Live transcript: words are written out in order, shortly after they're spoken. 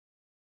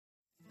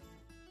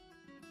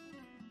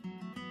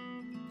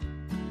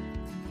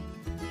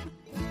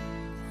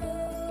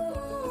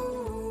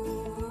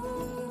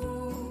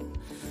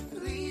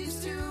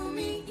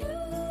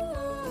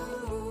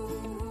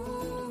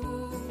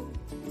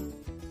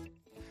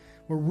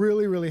we're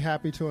really, really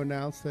happy to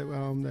announce that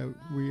that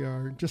we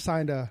are just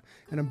signed an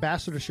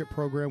ambassadorship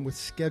program with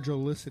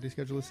Schedulicity.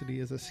 Schedulicity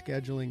is a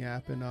scheduling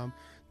app, and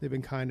they've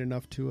been kind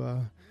enough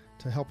to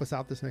help us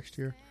out this next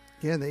year.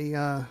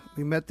 Yeah,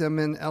 we met them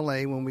in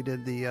LA when we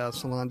did the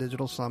Salon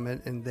Digital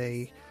Summit, and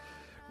they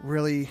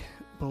really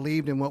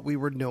believed in what we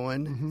were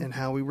doing and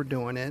how we were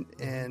doing it,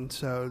 and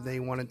so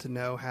they wanted to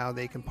know how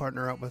they can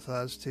partner up with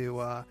us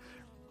to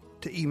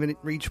even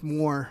reach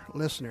more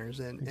listeners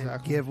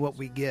and give what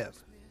we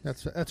give.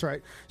 That's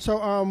right.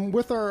 So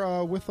with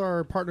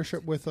our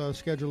partnership with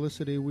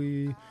Schedulicity,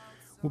 we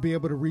will be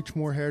able to reach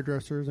more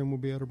hairdressers, and we'll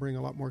be able to bring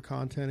a lot more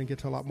content and get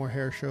to a lot more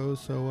hair shows.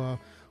 So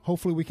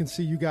hopefully we can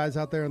see you guys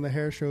out there in the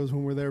hair shows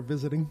when we're there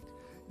visiting.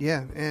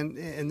 Yeah,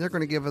 and they're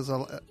going to give us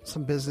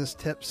some business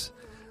tips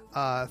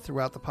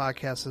throughout the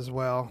podcast as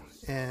well.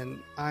 And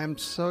I'm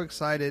so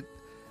excited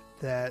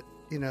that,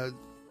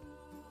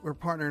 we're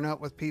partnering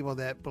up with people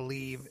that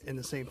believe in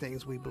the same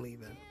things we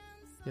believe in.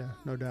 Yeah,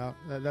 no doubt.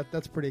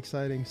 That's pretty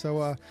exciting.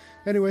 So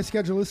anyway,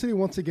 Schedulicity,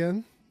 once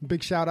again,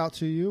 big shout out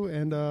to you.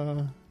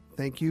 And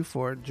thank you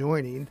for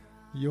joining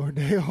your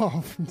day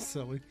off.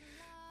 Silly.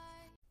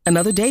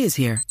 Another day is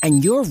here,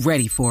 and you're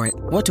ready for it.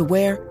 What to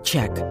wear?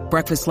 Check.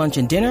 Breakfast, lunch,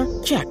 and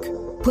dinner? Check.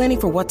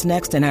 Planning for what's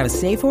next and how to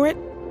save for it?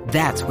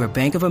 That's where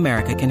Bank of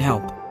America can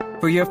help.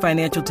 For your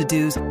financial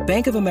to-dos,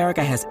 Bank of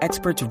America has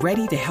experts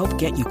ready to help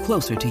get you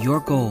closer to your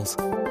goals.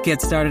 Get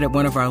started at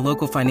one of our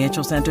local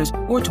financial centers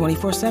or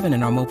 24/7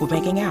 in our mobile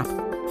banking app.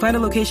 Find a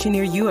location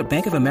near you at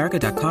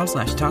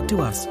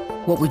bankofamerica.com/talktous.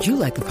 What would you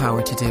like the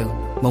power to do?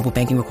 Mobile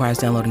banking requires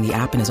downloading the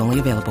app and is only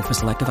available for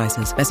select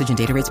devices. Message and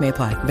data rates may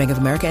apply. Bank of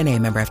America N.A.,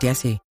 member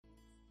FDIC.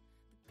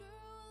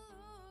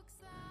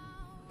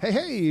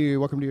 Hey,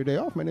 welcome to your day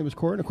off. My name is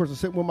Corey, and of course I'm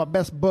sitting with my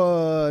best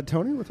bud,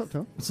 Tony. What's up,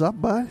 Tony? What's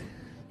up, bud?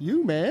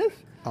 You, man.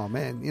 Oh,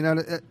 man.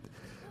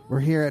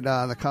 We're here at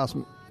the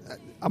Cosmo.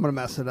 I'm going to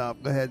mess it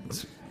up. Go ahead.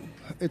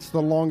 It's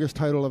the longest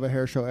title of a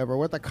hair show ever.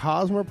 We're at the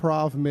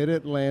Cosmoprof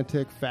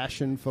Mid-Atlantic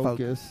Fashion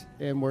Focus,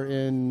 and we're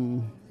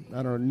in,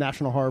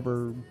 National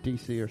Harbor,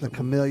 D.C. or something. The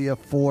Camellia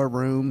 4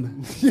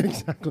 room.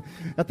 Exactly.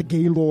 At the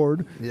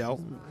Gaylord. Yep.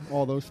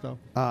 All those stuff.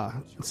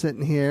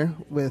 Sitting here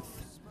with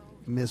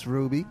Miss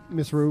Ruby.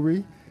 Miss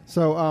Ruby.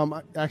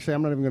 So, actually,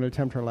 I'm not even going to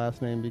attempt her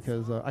last name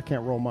because I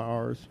can't roll my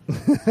R's.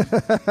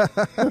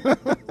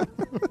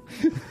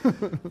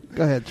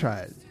 Go ahead, try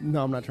it.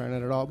 No, I'm not trying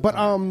it at all. But,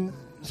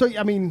 so,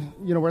 I mean,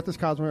 we're at this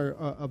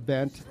Cosmo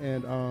event,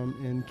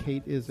 and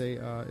Kate is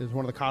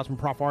one of the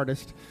Cosmoprof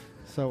artists.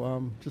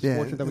 So, just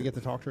fortunate that we get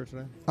to talk to her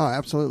today. Oh,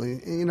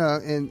 absolutely.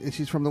 And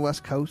she's from the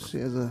West Coast. She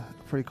has a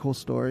pretty cool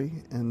story,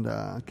 and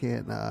it's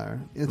going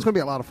to be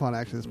a lot of fun,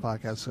 actually, this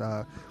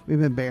podcast. We've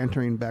been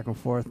bantering back and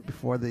forth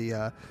before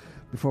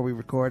we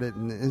record it,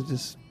 and it's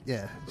just,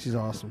 she's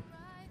awesome.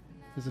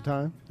 Is it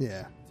time?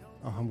 Yeah.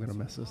 Oh, I'm going to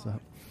mess this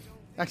up.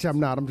 Actually, I'm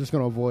not. I'm just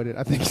going to avoid it.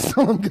 I think that's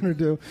all I'm going to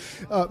do.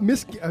 Oh,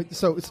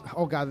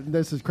 God,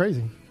 this is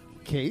crazy.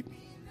 Kate,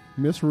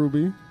 Miss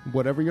Ruby,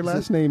 whatever your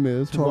last name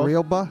is.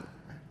 Torrealba?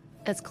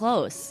 It's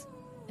close.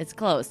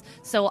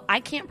 So I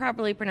can't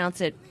properly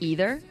pronounce it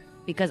either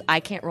because I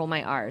can't roll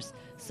my R's.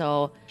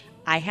 So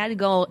I had to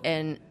go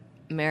and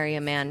marry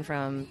a man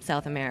from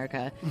South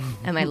America.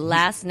 And my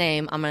last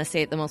name, I'm going to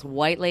say it the most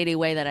white lady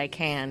way that I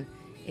can,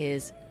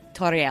 is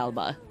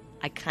Torrealba.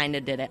 I kind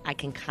of did it. I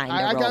can kind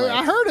of roll it.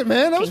 I heard it,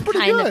 man. That was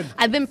pretty good.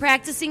 I've been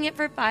practicing it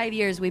for 5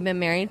 years. We've been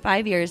married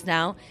 5 years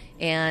now.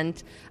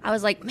 And I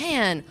was like,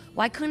 man,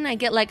 why couldn't I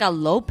get like a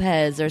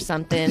Lopez or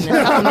something?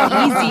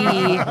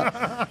 Easy.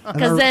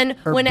 Because then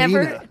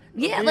whenever...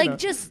 Yeah, like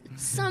just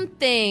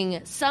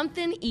something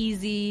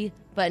easy.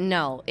 But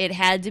no, it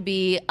had to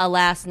be a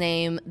last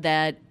name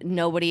that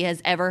nobody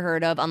has ever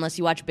heard of unless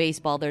you watch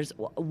baseball. There's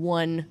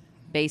one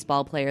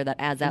baseball player that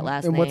has that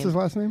last name. And what's his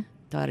last name?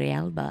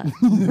 Torrealba.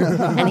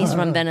 And he's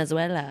from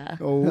Venezuela.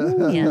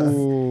 Oh.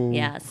 Yes.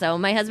 Yeah. So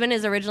my husband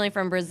is originally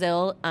from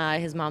Brazil.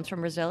 His mom's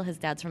from Brazil. His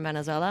dad's from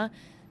Venezuela.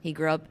 He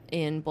grew up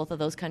in both of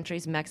those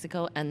countries,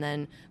 Mexico, and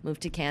then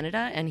moved to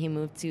Canada. And he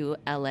moved to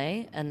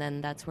L.A., and then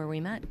that's where we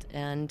met.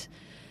 And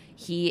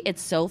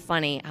it's so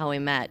funny how we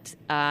met.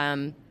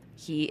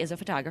 He is a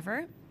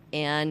photographer,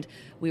 and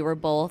we were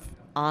both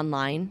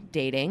online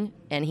dating,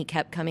 and he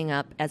kept coming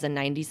up as a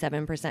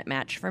 97%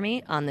 match for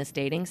me on this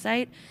dating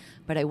site.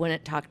 But I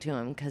wouldn't talk to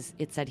him because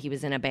it said he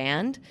was in a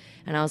band.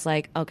 And I was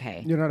like,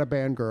 okay. You're not a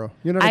band girl.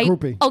 You're not a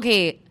groupie.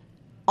 Okay,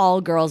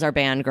 all girls are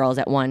band girls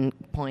at one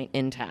point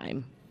in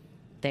time.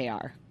 They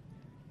are.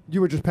 You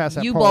were just past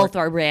that You part. both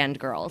are band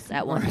girls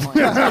at one point.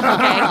 Okay?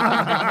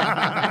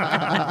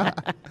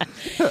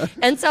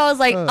 And so I was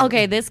like,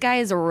 okay, this guy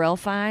is real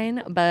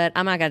fine, but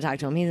I'm not going to talk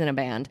to him. He's in a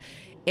band.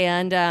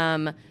 And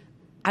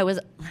I was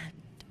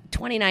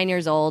 29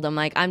 years old. I'm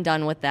like, I'm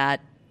done with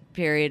that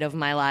period of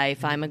my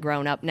life. I'm a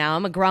grown-up now.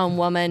 I'm a grown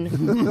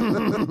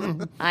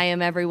woman. I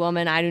am every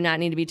woman. I do not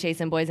need to be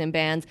chasing boys in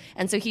bands.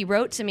 And so he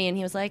wrote to me, and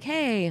he was like,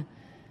 hey,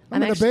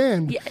 I'm in a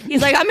band. Yeah,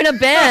 he's like, I'm in a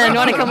band. You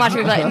want to come watch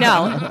me play?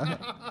 No.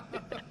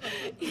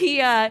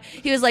 he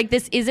was like,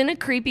 this isn't a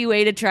creepy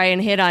way to try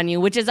and hit on you,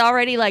 which is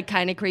already like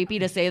kind of creepy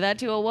to say that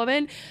to a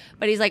woman.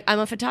 But he's like, I'm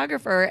a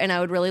photographer and I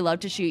would really love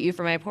to shoot you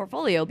for my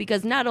portfolio,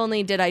 because not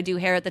only did I do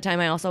hair at the time,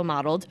 I also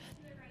modeled.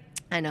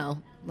 I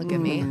know. Look at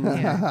me.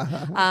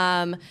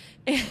 Yeah.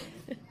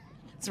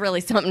 It's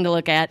really something to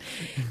look at.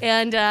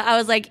 And I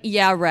was like,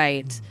 yeah,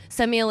 right.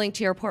 Send me a link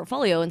to your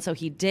portfolio. And so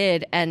he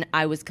did. And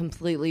I was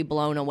completely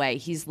blown away.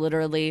 He's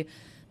literally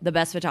the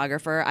best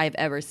photographer I've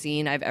ever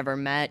seen, I've ever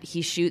met.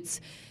 He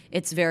shoots,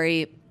 it's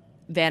very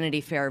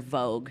Vanity Fair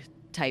Vogue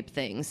type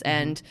things. Mm-hmm.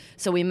 And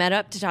so we met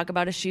up to talk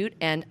about a shoot,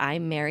 and I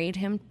married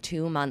him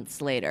 2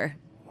 months later.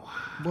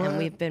 What? And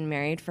we've been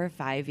married for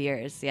 5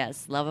 years.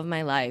 Yes, love of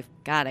my life.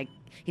 God,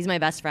 he's my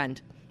best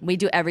friend. We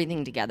do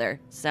everything together.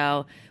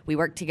 So we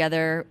work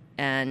together,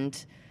 and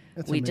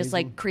That's we amazing. just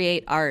like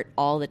create art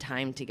all the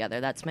time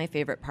together. That's my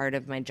favorite part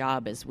of my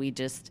job, is we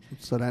just...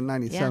 So that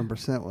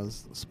 97%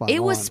 was spot on.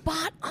 It was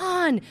spot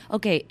on.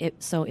 Okay,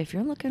 so if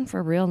you're looking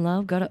for real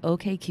love, go to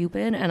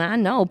OkCupid. And I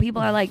know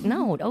people are like,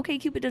 no,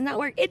 OkCupid does not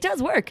work. It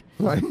does work.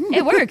 Right.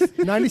 It works.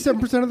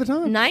 97% of the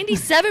time.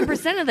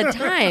 97% of the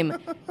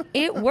time,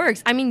 it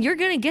works. I mean, you're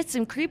going to get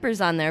some creepers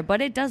on there,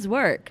 but it does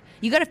work.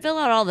 You got to fill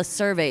out all the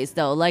surveys,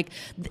 though. Like,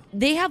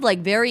 they have, like,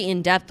 very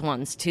in-depth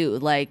ones, too.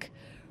 Like,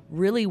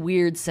 really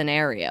weird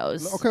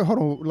scenarios. Okay, hold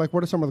on. Like,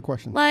 what are some of the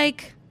questions?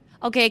 Like,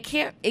 okay, I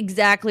can't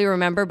exactly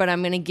remember, but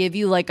I'm going to give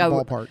you, like, a...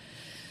 Ballpark.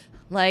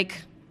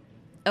 Like,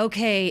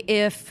 okay,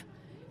 if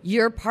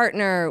your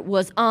partner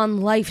was on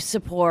life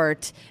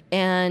support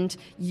and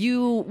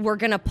you were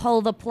going to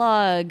pull the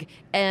plug,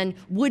 and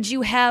would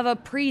you have a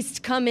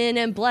priest come in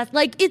and bless?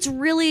 Like, it's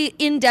really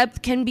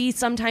in-depth, can be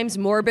sometimes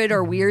morbid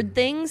or weird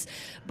things,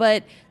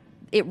 but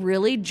it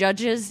really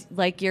judges,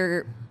 like,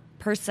 your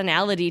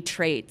personality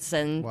traits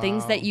and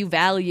things that you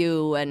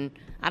value. And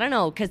I don't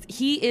know,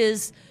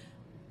 because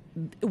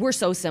we're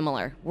so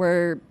similar.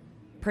 We're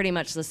pretty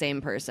much the same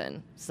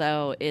person.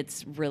 So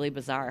it's really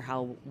bizarre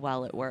how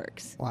well it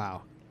works.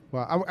 Wow.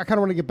 Well, I kind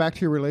of want to get back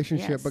to your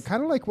relationship, Yes. but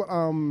kind of like,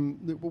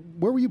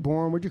 where were you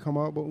born? Where'd you come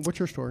up? What's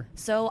your story?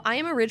 So I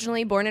am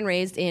originally born and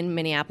raised in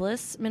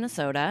Minneapolis,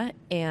 Minnesota,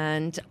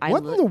 and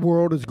What in the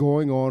world is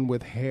going on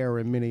with hair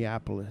in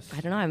Minneapolis?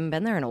 I don't know. I haven't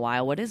been there in a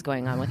while. What is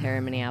going on with hair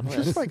in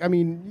Minneapolis? Just like, I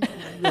mean,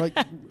 like,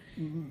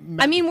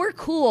 I mean, we're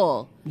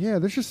cool. yeah,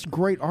 there's just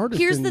great artists.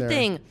 Here's in the there.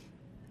 thing.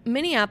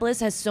 Minneapolis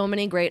has so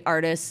many great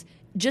artists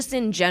just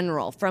in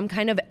general, from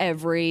kind of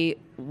every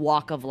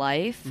walk of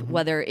life,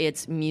 whether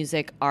it's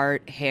music,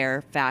 art,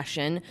 hair,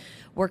 fashion.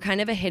 We're kind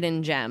of a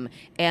hidden gem.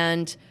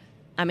 And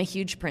I'm a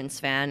huge Prince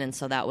fan, and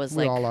so that was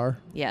We like... all are.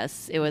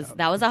 Yes, it was.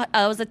 That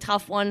was a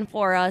tough one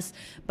for us.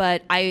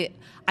 But I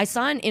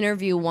saw an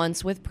interview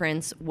once with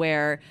Prince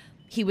where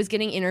he was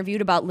getting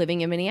interviewed about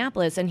living in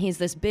Minneapolis, and he's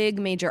this big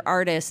major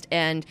artist,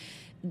 and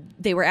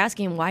they were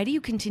asking him, why do you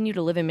continue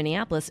to live in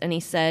Minneapolis? And he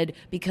said,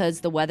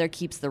 because the weather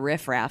keeps the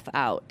riffraff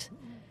out.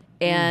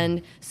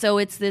 And so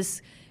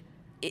it's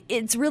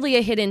really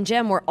a hidden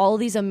gem where all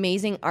these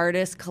amazing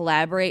artists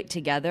collaborate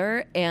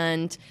together,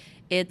 and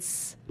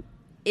it's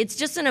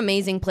just an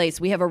amazing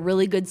place. We have a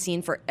really good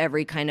scene for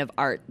every kind of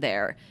art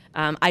there.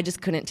 I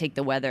just couldn't take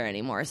the weather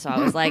anymore, so I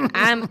was like,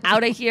 I'm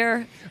out of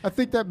here. I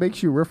think that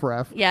makes you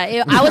riffraff.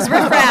 Yeah, I was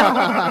riffraff.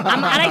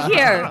 I'm out of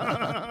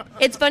here.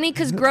 It's funny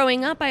because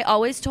growing up, I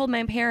always told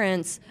my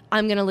parents,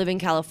 I'm going to live in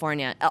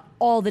California.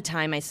 All the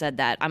time I said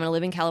that. I'm going to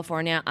live in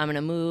California. I'm going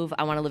to move.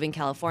 I want to live in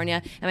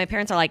California. And my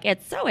parents are like,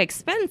 it's so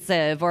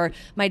expensive. Or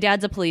my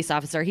dad's a police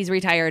officer. He's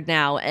retired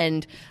now.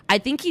 And I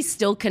think he's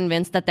still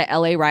convinced that the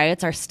LA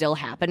riots are still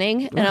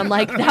happening. And I'm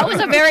like, that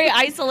was a very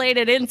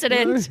isolated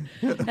incident.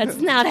 That's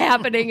not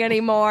happening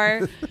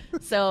anymore.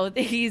 So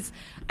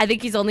I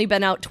think he's only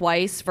been out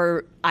twice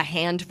for a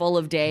handful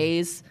of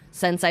days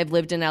since I've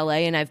lived in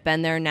LA, and I've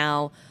been there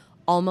now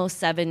almost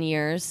 7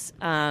 years.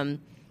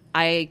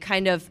 I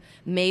kind of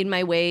made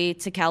my way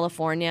to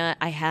California.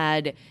 I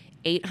had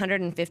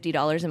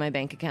 $850 in my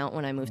bank account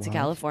when I moved to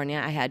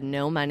California. I had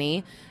no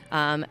money,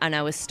 and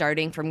I was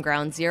starting from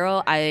ground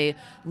zero. I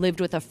lived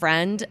with a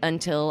friend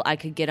until I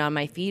could get on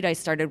my feet. I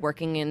started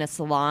working in a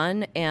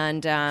salon,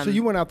 and So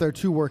you went out there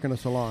to work in a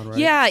salon, right?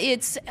 yeah,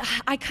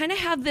 I kind of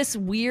have this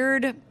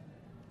weird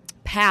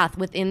path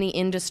within the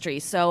industry.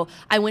 So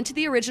I went to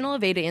the original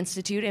Aveda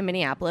Institute in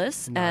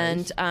Minneapolis,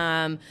 Nice.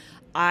 and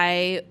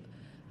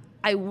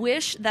I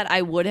wish that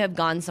I would have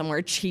gone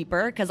somewhere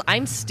cheaper because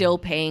I'm still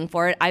paying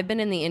for it. I've been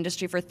in the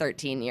industry for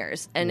 13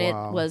 years, and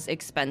Wow. it was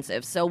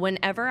expensive. So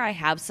whenever I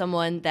have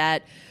someone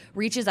that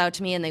reaches out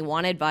to me and they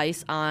want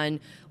advice on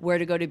where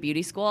to go to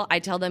beauty school, I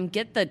tell them,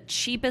 get the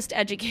cheapest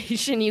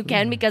education you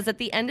can, because at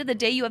the end of the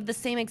day, you have the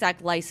same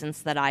exact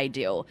license that I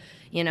do.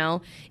 You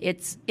know,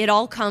 it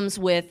all comes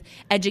with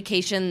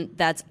education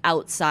that's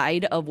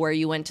outside of where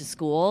you went to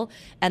school.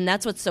 And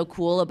that's what's so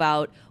cool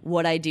about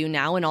what I do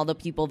now and all the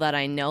people that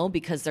I know,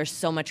 because there's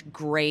so much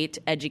great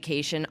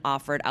education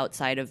offered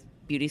outside of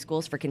beauty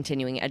schools for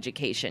continuing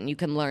education. You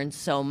can learn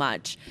so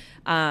much.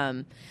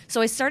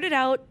 So I started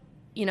out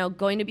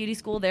going to beauty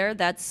school there.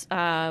 That's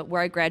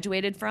where I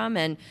graduated from.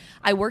 And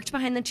I worked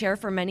behind the chair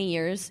for many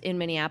years in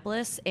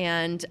Minneapolis.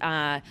 And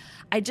I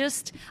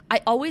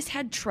always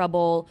had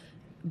trouble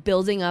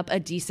building up a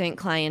decent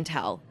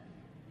clientele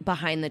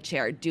behind the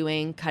chair,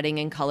 doing cutting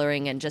and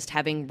coloring and just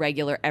having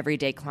regular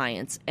everyday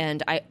clients.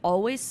 And I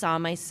always saw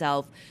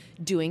myself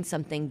doing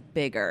something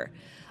bigger.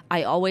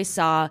 I always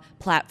saw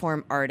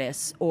platform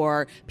artists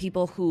or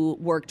people who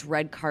worked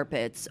red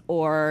carpets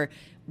or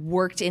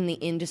worked in the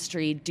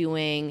industry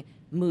doing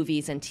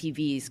movies and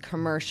TVs,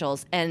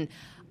 commercials, and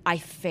I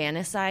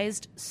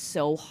fantasized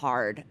so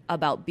hard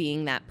about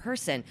being that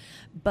person.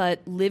 But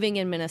living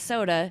in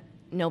Minnesota,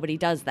 nobody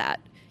does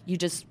that. You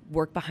just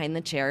work behind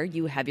the chair.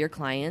 You have your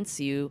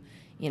clients. You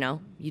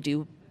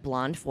do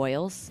blonde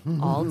foils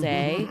all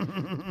day.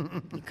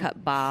 You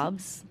cut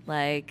bobs.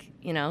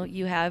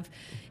 You have,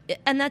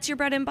 and that's your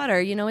bread and butter.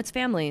 It's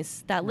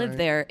families that live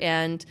there.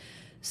 And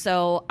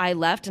so I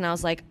left and I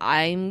was like,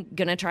 I'm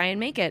going to try and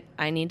make it.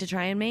 I need to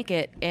try and make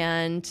it.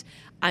 And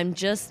I'm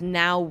just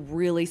now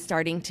really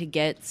starting to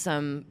get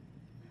some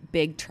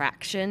big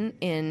traction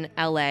in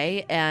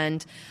LA.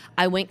 And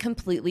I went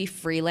completely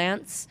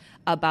freelance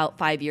about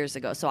 5 years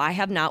ago. So I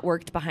have not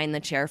worked behind the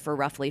chair for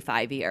roughly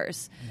 5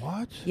 years.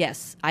 What?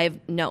 Yes.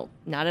 No,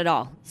 not at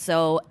all.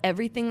 So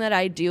everything that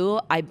I do,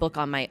 I book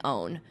on my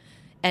own.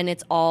 And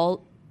it's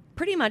all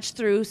pretty much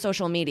through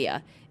social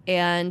media.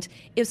 And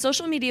if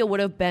social media would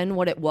have been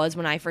what it was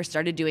when I first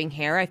started doing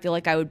hair, I feel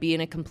like I would be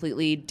in a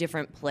completely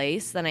different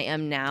place than I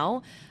am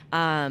now.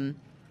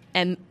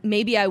 And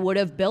maybe I would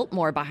have built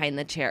more behind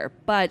the chair.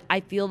 But I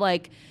feel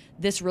like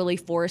this really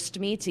forced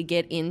me to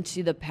get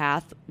into the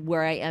path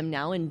where I am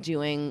now and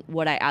doing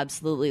what I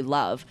absolutely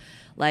love.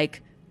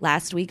 Like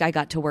last week, I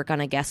got to work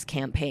on a guest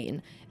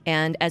campaign.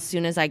 And as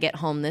soon as I get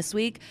home this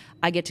week,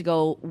 I get to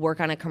go work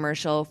on a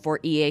commercial for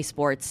EA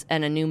Sports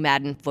and a new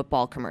Madden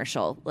football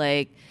commercial.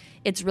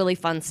 It's really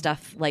fun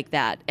stuff like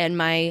that. And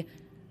my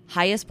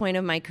highest point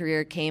of my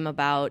career came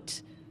about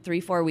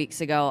 3-4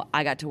 weeks ago.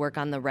 I got to work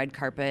on the red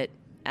carpet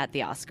at the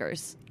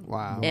Oscars.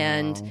 Wow.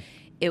 And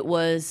it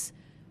was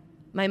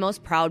my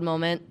most proud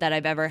moment that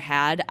I've ever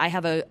had. I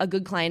have a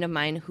good client of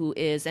mine who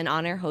is an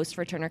on-air host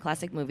for Turner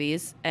Classic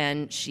Movies,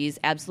 and she's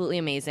absolutely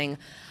amazing.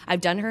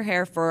 I've done her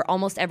hair for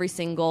almost every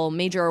single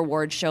major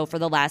award show for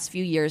the last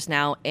few years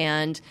now,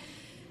 and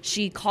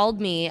she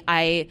called me.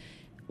 I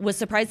was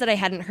surprised that I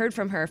hadn't heard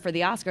from her for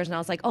the Oscars, and I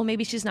was like, oh,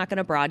 maybe she's not going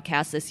to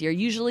broadcast this year.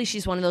 Usually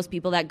she's one of those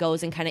people that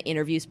goes and kind of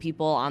interviews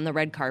people on the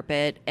red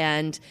carpet,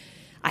 and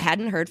I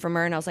hadn't heard from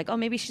her, and I was like, oh,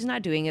 maybe she's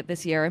not doing it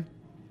this year.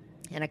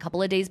 And a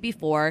couple of days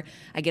before,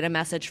 I get a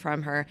message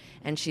from her,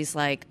 and she's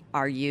like,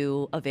 are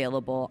you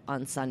available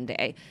on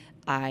Sunday?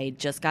 I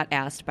just got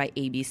asked by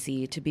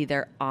ABC to be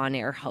their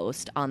on-air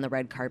host on the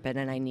red carpet,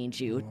 and I need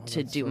you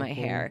to do my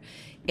hair.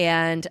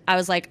 And I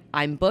was like,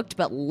 I'm booked,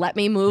 but let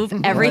me move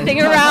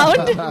everything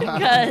around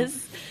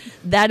because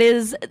that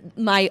is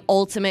my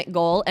ultimate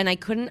goal. And I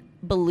couldn't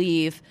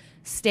believe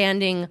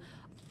standing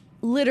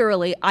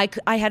literally, I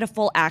had a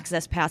full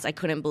access pass. I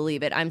couldn't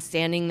believe it. I'm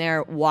standing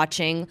there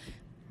watching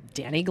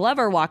Danny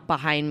Glover walk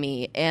behind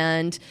me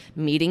and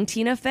meeting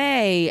Tina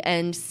Fey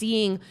and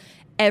seeing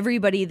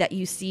everybody that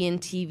you see in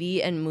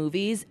TV and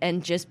movies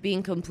and just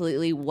being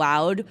completely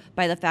wowed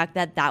by the fact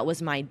that that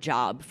was my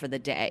job for the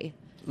day.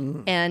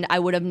 Mm. And I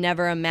would have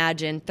never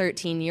imagined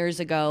 13 years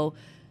ago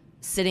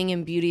sitting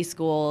in beauty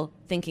school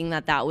thinking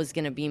that that was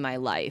going to be my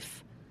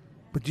life.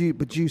 But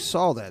you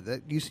saw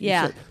that. You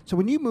yeah. Said, so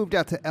when you moved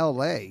out to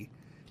LA,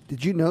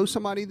 did you know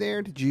somebody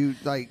there? Did you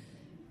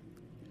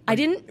I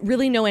didn't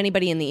really know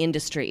anybody in the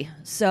industry.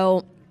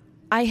 So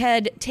I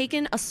had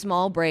taken a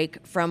small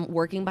break from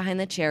working behind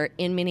the chair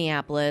in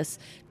Minneapolis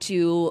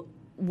to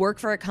work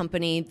for a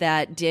company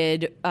that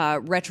did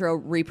retro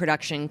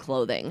reproduction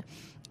clothing.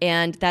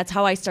 And that's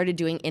how I started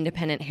doing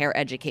independent hair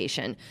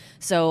education.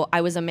 So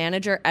I was a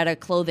manager at a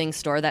clothing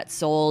store that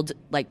sold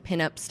like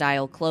pinup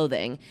style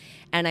clothing.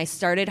 And I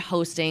started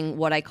hosting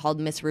what I called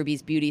Miss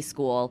Ruby's Beauty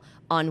School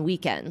on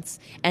weekends.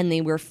 And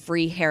they were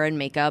free hair and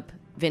makeup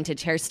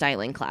vintage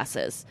hairstyling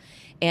classes.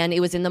 And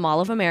it was in the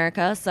Mall of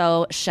America.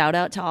 So shout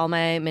out to all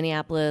my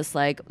Minneapolis,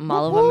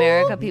 Mall of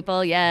America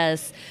people.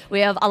 Yes.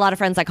 We have a lot of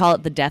friends that call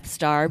it the Death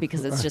Star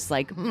because it's just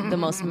the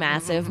most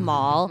massive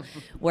mall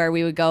where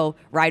we would go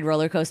ride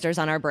roller coasters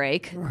on our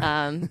break.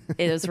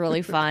 It was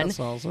really fun. That's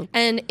awesome.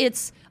 And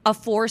it's a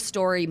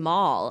 4-story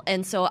mall.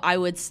 And so I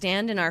would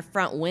stand in our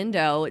front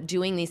window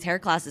doing these hair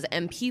classes,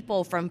 and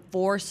people from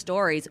 4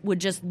 stories would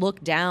just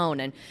look down,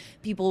 and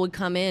people would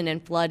come in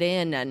and flood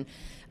in.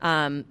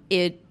 And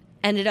it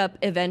ended up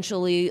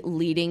eventually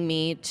leading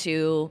me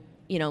to,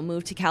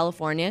 move to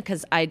California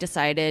because I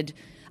decided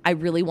I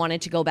really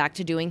wanted to go back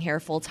to doing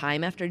hair full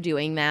time after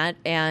doing that.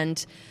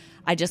 And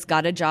I just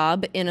got a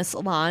job in a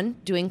salon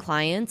doing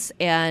clients.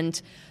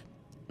 And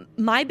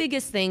my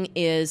biggest thing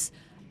is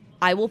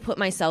I will put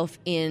myself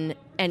in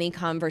any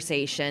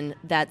conversation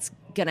that's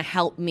going to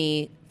help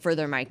me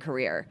further my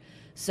career.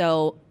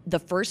 So the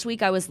first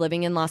week I was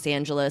living in Los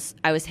Angeles,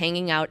 I was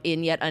hanging out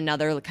in yet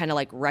another kind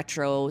of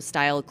retro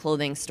style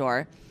clothing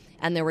store.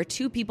 and there were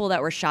 2 people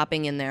that were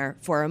shopping in there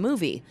for a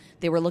movie.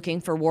 They were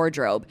looking for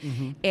wardrobe.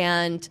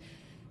 And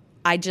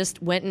I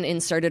just went and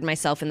inserted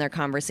myself in their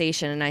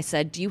conversation, and I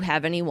said, do you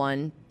have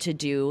anyone to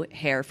do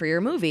hair for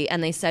your movie?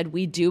 And they said,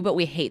 we do, but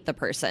we hate the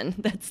person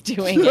that's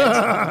doing it.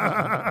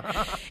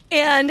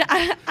 And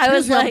I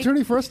was the like,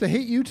 opportunity for us to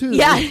hate you too.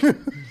 yeah.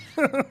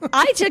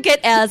 I took it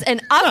as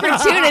an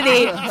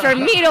opportunity for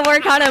me to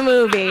work on a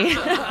movie.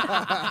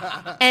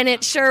 And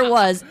it sure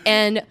was.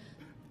 And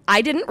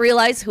I didn't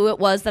realize who it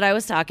was that I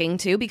was talking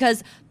to,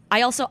 because I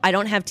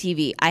don't have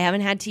TV. I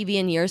haven't had TV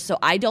in years, so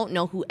I don't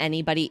know who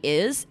anybody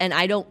is, and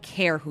I don't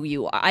care who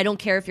you are. I don't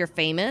care if you're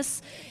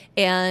famous.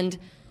 And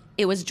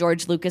it was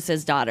George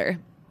Lucas's daughter.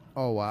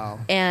 Oh, wow.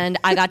 And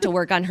I got to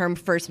work on her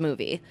first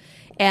movie.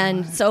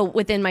 And so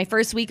within my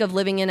first week of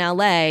living in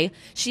LA,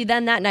 she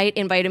then that night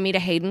invited me to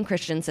Hayden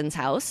Christensen's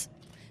house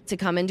to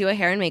come and do a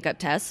hair and makeup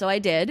test. So I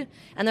did.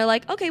 And they're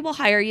like, okay, we'll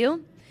hire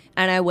you.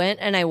 And I went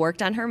and I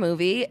worked on her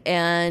movie,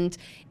 and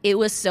it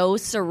was so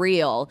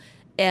surreal.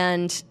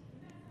 And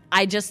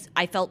I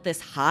felt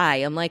this high.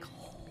 I'm like,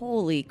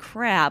 holy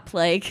crap.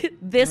 Like,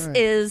 this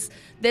is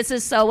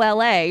so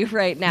LA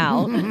right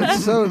now.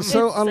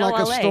 so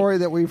unlike LA. a story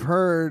that we've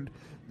heard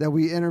that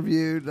we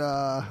interviewed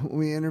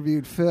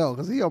Phil,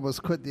 because he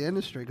almost quit the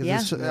industry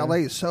because LA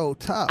is so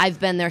tough. I've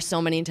been there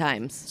so many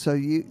times. So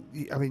you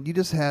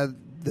just had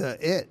the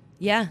it.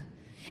 Yeah.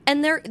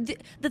 And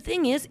the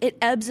thing is, it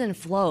ebbs and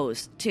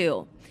flows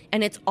too.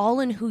 And it's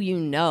all in who you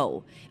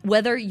know.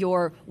 Whether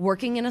you're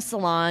working in a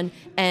salon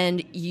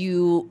and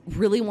you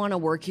really want to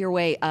work your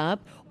way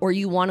up, or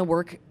you want to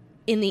work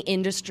in the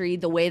industry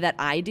the way that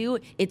I do,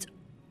 it's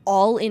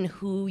all in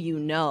who you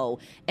know,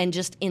 and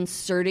just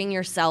inserting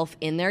yourself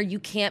in there. You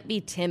can't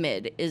be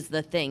timid is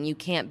the thing. You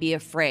can't be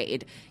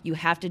afraid. You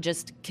have to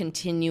just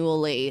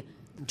continually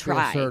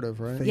try. Be assertive,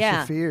 right? Face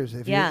your fears.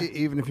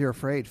 Even if you're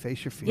afraid,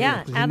 face your fears.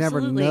 Yeah, because you never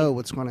know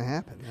what's going to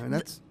happen. I mean,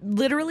 that's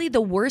literally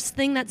the worst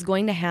thing that's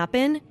going to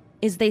happen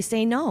is they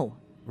say no.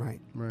 Right.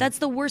 That's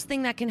the worst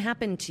thing that can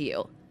happen to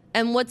you.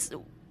 And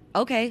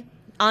okay,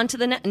 on to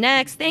the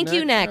next. Thank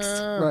you, next.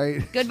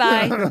 Right.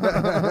 Goodbye.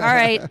 All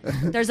right.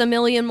 There's a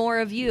million more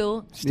of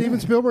you. Steven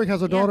Spielberg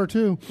has a daughter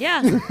too.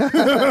 Yeah.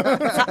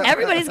 So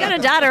everybody's got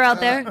a daughter out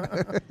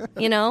there.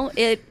 You know,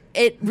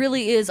 it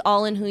really is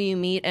all in who you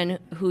meet and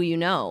who you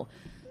know.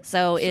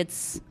 So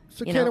it's...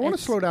 So, Kate, I want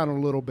to slow down a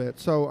little bit.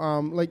 So,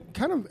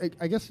 kind of,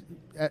 I guess,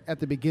 at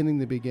the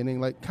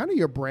beginning, like, kind of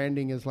your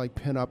branding is like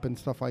pinup and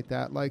stuff like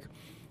that. Like,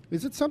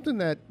 is it something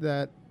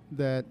that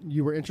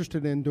you were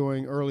interested in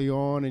doing early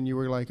on, and you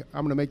were like,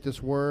 I'm going to make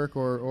this work,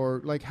 or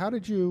like, how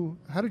did you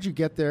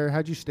get there?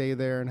 How'd you stay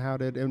there, and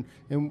how'd you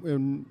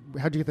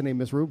get the name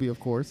Miss Ruby, of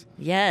course?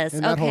 Yes.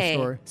 And that whole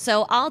story.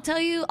 So I'll tell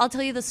you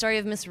the story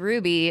of Miss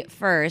Ruby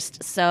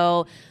first.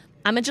 So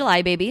I'm a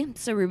July baby,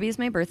 so Ruby is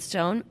my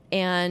birthstone,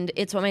 and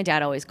it's what my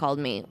dad always called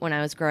me when I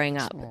was growing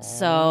up. Aww.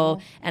 So,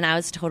 and I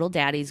was total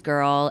daddy's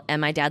girl,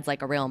 and my dad's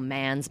like a real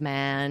man's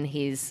man.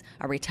 He's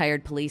a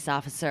retired police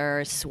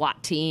officer,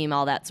 SWAT team,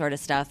 all that sort of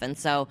stuff. And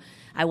so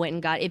I went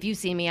and got, if you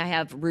see me, I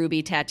have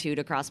Ruby tattooed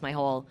across my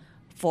whole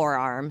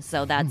forearm.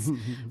 So that's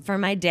for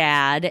my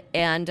dad.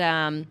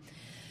 And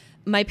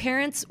my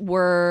parents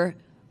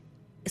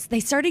they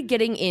started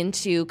getting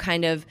into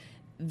kind of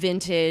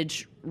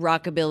vintage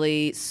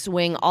rockabilly,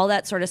 swing, all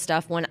that sort of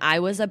stuff when I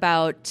was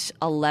about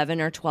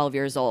 11 or 12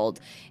 years old.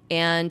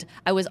 And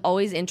I was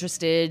always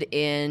interested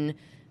in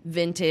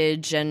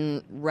vintage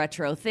and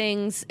retro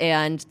things,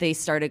 and they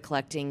started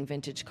collecting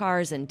vintage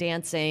cars and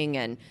dancing,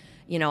 and,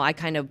 you know, I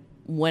kind of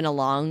went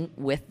along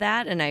with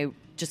that, and I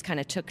just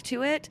kind of took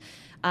to it.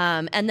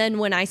 And then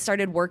when I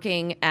started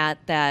working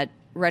at that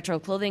retro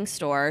clothing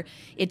store,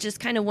 it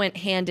just kind of went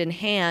hand in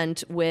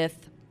hand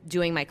with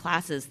doing my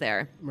classes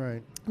there.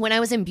 Right. When I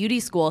was in beauty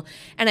school,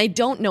 and I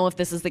don't know if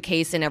this is the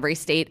case in every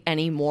state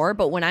anymore,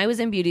 but when I was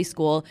in beauty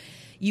school,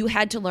 you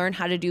had to learn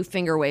how to do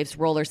finger waves,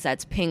 roller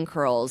sets, pin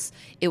curls.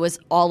 It was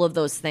all of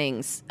those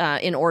things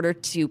in order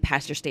to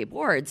pass your state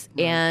boards.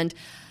 Right. And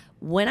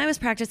when I was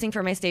practicing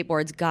for my state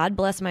boards, God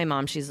bless my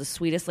mom, she's the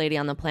sweetest lady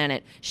on the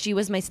planet. She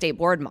was my state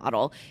board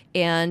model,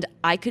 and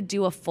I could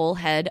do a full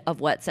head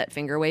of wet set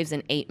finger waves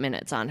in 8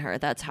 minutes on her.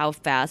 That's how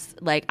fast,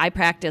 like, I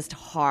practiced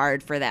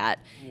hard for that.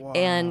 Wow.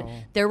 And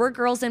there were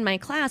girls in my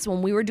class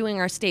when we were doing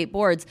our state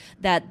boards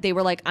that they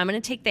were like, I'm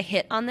going to take the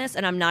hit on this,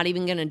 and I'm not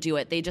even going to do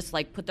it. They just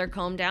like put their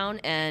comb down,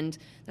 and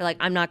they're like,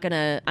 I'm not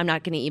going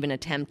to even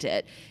attempt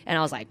it. And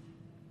I was like,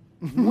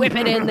 whip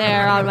it in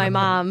there on my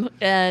mom.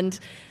 And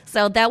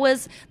so that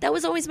was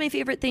always my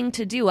favorite thing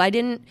to do. I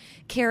didn't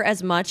care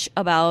as much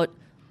about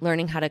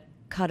learning how to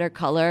cut or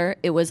color.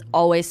 It was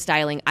always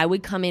styling. I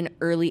would come in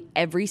early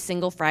every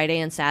single Friday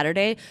and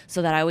Saturday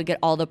so that I would get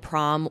all the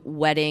prom,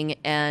 wedding,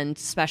 and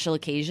special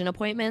occasion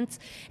appointments.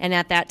 And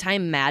at that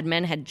time, Mad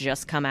Men had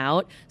just come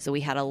out, so we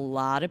had a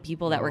lot of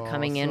people that were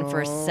coming in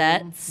for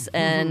sets.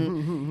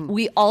 And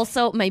we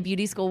also, my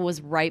beauty school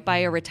was right by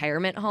a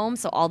retirement home,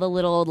 so all the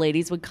little old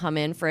ladies would come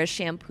in for a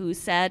shampoo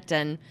set,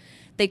 and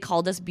They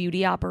called us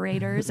beauty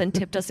operators and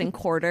tipped us in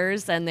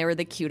quarters, and they were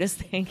the cutest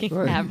thing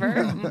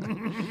ever.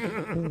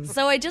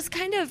 So I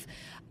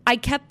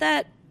kept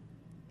that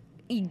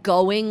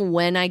going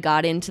when I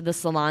got into the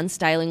salon.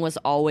 Styling was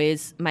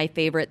always my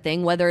favorite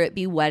thing, whether it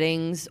be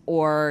weddings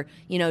or,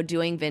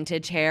 doing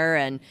vintage hair.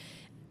 And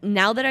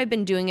now that I've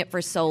been doing it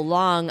for so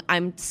long,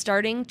 I'm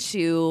starting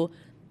to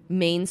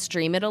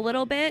mainstream it a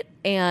little bit.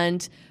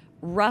 And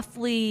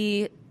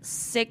roughly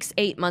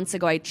 6-8 months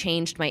ago, I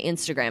changed my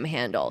Instagram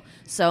handle.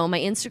 So my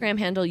Instagram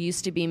handle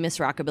used to be Miss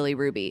Rockabilly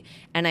Ruby,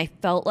 and I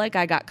felt like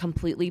I got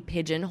completely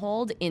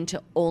pigeonholed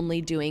into only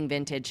doing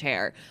vintage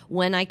hair.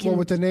 When I can, well,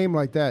 with a name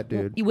like that,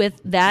 dude,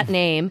 with that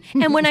name,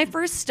 and when I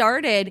first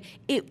started,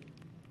 it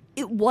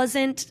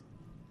wasn't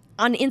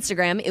on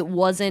Instagram. It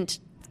wasn't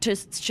to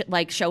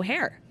show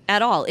hair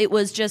at all. It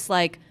was just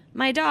like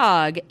my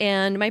dog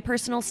and my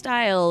personal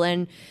style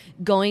and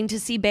going to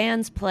see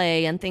bands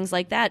play and things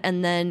like that.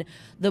 And then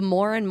the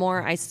more and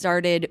more I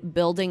started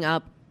building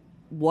up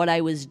what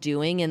I was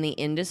doing in the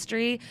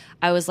industry,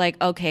 I was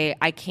like, okay,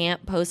 I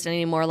can't post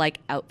any more like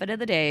outfit of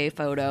the day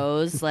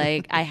photos.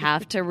 Like I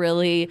have to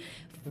really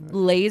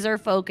laser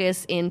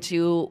focus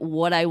into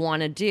what I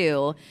want to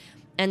do.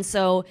 And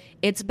so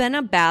it's been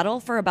a battle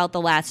for about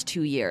the last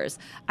 2 years.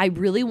 I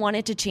really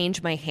wanted to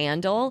change my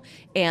handle,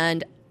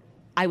 and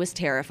I was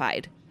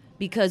terrified.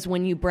 Because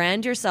when you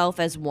brand yourself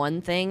as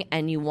one thing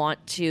and you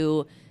want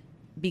to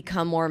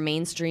become more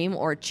mainstream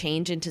or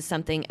change into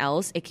something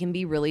else, it can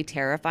be really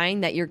terrifying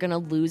that you're going to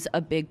lose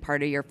a big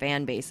part of your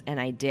fan base. And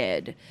I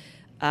did.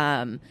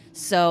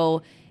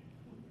 So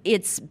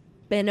it's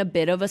been a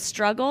bit of a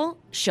struggle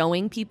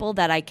showing people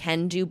that I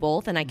can do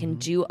both and I can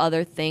do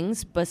other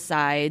things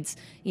besides,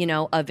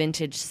 a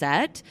vintage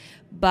set.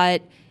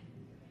 But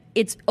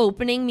it's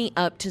opening me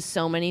up to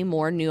so many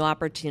more new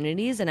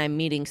opportunities, and I'm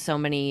meeting so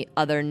many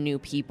other new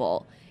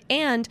people.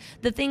 And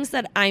the things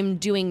that I'm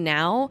doing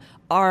now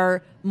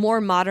are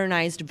more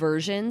modernized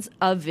versions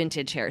of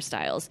vintage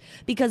hairstyles,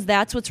 because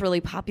that's what's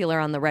really popular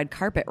on the red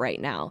carpet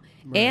right now.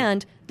 Right.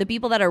 And the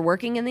people that are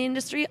working in the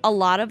industry, a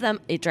lot of them,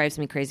 it drives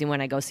me crazy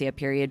when I go see a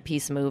period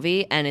piece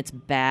movie and it's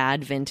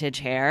bad vintage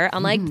hair.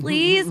 I'm like,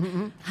 please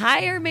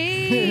hire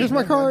me. Here's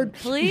my card.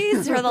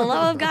 Please, for the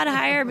love of God,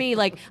 hire me.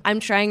 Like, I'm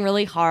trying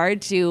really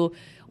hard to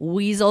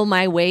weasel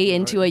my way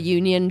into a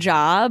union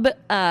job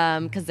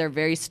because they're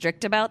very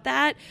strict about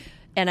that.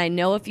 And I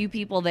know a few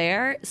people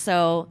there,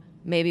 so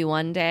maybe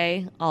one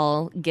day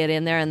I'll get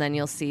in there and then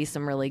you'll see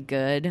some really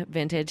good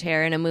vintage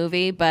hair in a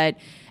movie. But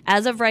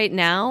as of right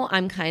now,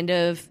 I'm kind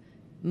of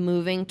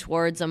moving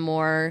towards a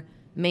more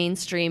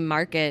mainstream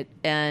market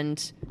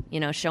and,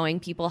 showing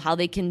people how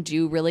they can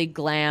do really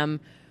glam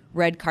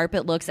red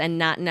carpet looks and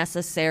not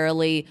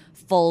necessarily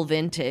full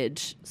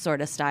vintage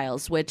sort of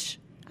styles, which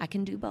I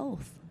can do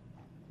both.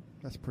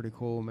 That's pretty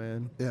cool,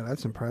 man. Yeah,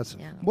 that's impressive.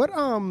 Yeah. What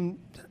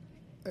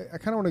I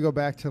kind of want to go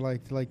back to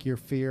like your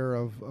fear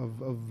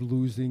of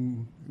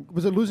losing.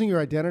 Was it losing your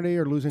identity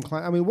or losing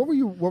client? I mean, what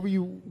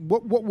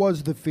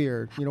was the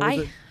fear?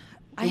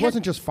 It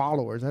wasn't just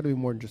followers. It had to be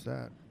more than just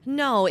that.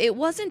 No, it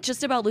wasn't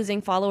just about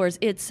losing followers.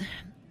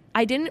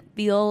 I didn't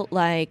feel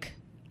like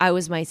I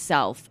was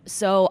myself.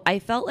 So I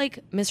felt like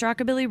Miss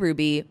Rockabilly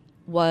Ruby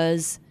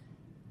was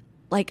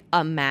like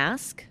a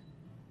mask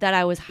that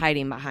I was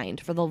hiding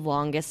behind for the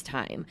longest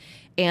time.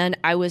 And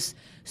I was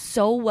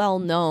so well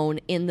known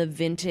in the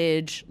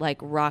vintage, like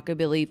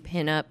rockabilly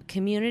pinup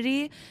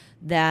community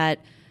that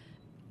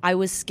I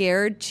was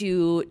scared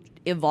to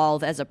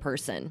evolve as a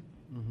person.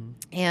 Mm-hmm.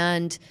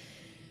 And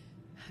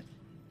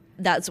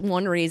that's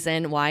one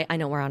reason why, I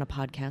know we're on a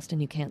podcast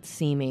and you can't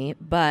see me,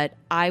 but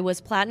I was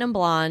platinum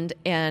blonde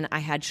and I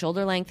had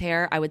shoulder length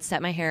hair. I would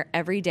set my hair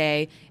every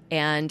day,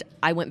 and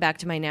I went back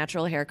to my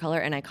natural hair color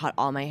and I cut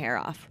all my hair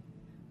off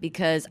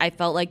because I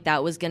felt like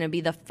that was going to be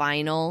the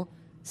final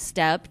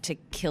step to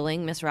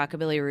killing Miss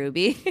Rockabilly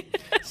Ruby.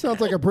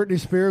 Sounds like a Britney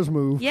Spears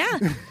move. Yeah.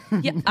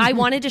 I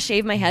wanted to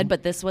shave my head,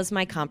 but this was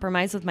my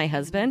compromise with my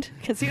husband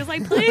because he was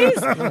like, please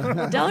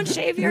don't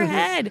shave your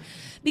head,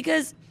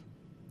 because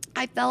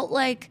I felt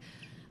like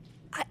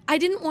I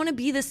didn't want to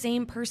be the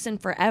same person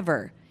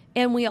forever.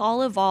 And we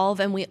all evolve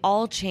and we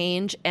all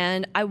change,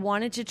 and I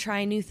wanted to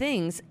try new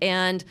things.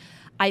 And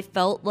I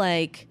felt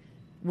like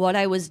what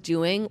I was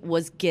doing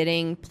was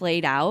getting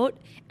played out,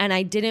 and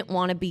I didn't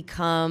want to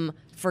become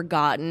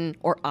forgotten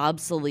or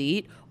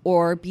obsolete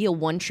or be a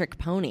one-trick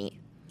pony.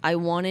 I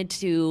wanted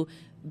to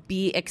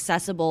be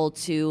accessible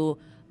to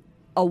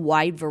a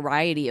wide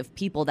variety of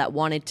people that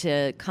wanted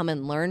to come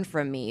and learn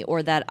from me,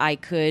 or that I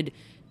could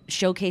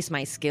showcase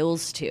my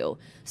skills to.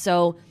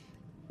 So,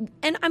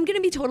 and I'm going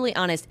to be totally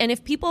honest. And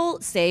if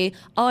people say,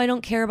 oh, I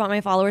don't care about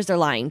my followers, they're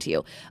lying to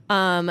you.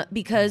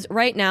 Because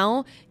right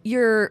now,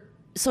 your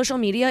social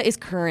media is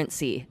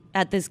currency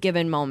at this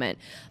given moment.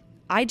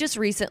 I just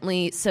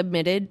recently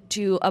submitted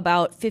to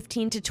about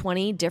 15 to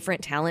 20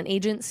 different talent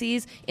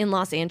agencies in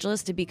Los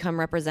Angeles to become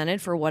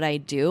represented for what I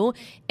do.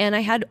 And I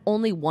had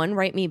only one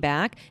write me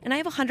back. And I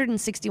have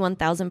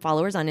 161,000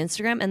 followers on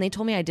Instagram. And they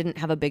told me I didn't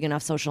have a big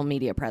enough social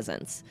media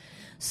presence.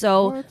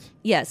 So, What?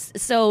 Yes.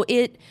 So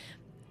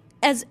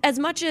as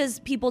much as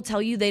people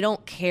tell you they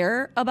don't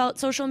care about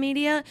social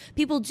media,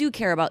 people do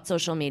care about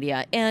social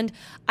media. And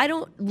I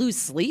don't lose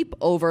sleep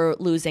over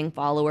losing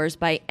followers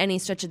by any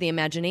stretch of the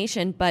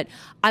imagination, but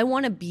I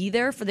want to be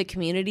there for the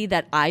community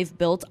that I've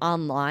built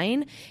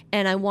online,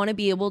 and I want to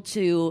be able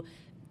to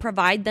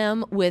provide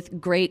them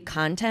with great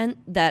content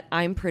that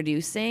I'm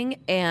producing,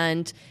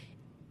 and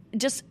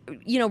just,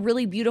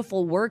 really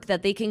beautiful work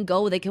that they can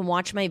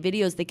watch my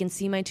videos, they can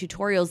see my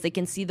tutorials, they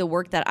can see the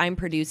work that I'm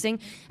producing,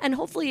 and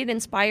hopefully it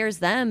inspires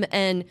them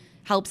and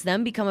helps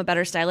them become a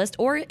better stylist,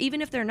 or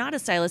even if they're not a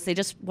stylist, they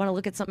just want to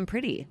look at something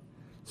pretty.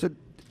 So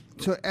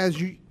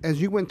as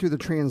you went through the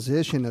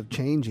transition of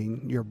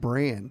changing your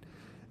brand,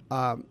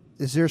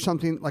 is there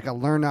something like a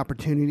learned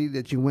opportunity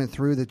that you went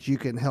through that you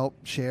can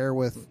help share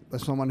with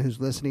someone who's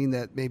listening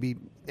that maybe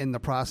in the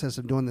process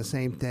of doing the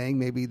same thing,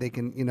 maybe they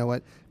can,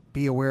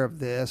 be aware of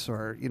this,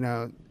 or,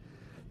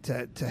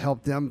 to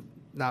help them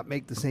not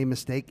make the same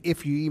mistake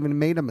if you even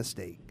made a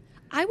mistake?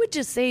 I would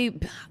just say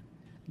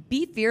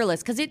be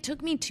fearless, because it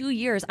took me 2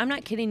 years. I'm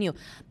not kidding you.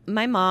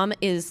 My mom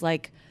is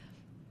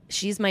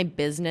she's my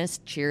business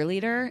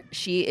cheerleader.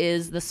 She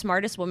is the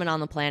smartest woman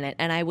on the planet.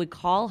 And I would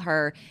call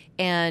her,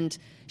 and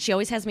she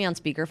always has me on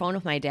speakerphone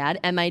with my dad.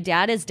 And my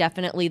dad is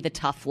definitely the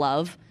tough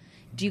love.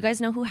 Do you guys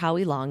know who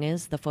Howie Long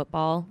is, the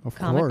football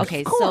comic? Course.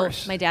 Okay, of course.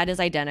 So my dad is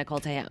identical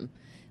to him.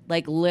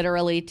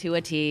 Literally to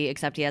a T,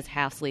 except he has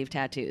half sleeve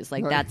tattoos.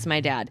 That's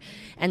my dad.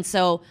 And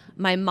so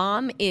my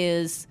mom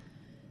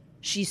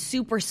she's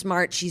super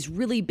smart. She's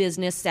really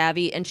business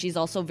savvy, and she's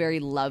also very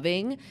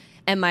loving.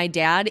 And my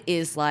dad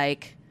is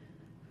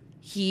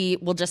he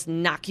will just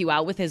knock you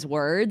out with his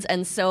words.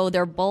 And so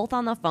they're both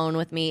on the phone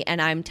with me, and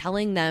I'm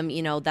telling them,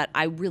 that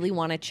I really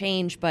want to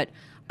change, but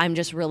I'm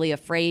just really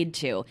afraid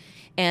to.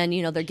 And,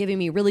 they're giving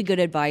me really good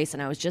advice,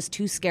 and I was just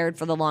too scared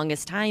for the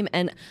longest time.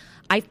 And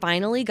I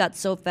finally got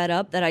so fed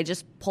up that I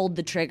just pulled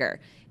the trigger,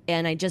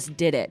 and I just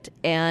did it.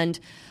 And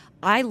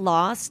I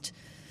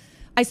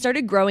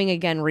started growing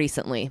again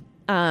recently.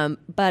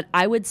 But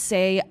I would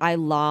say I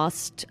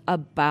lost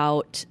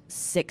about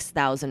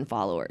 6,000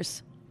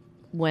 followers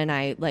when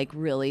I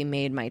really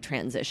made my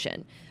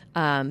transition.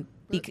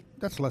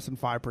 That's less than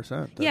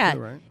 5%. Yeah,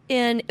 right?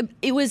 And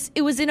it was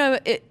in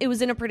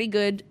a pretty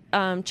good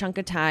chunk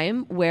of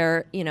time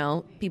where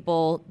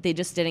people, they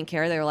just didn't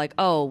care. They were like,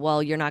 oh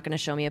well, you're not going to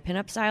show me a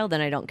pinup style, then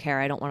I don't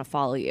care. I don't want to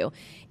follow you.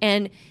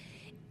 And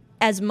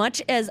as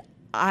much as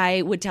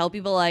I would tell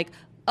people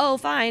oh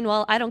fine,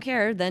 well I don't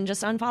care, then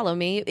just unfollow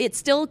me, it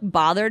still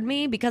bothered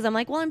me, because I'm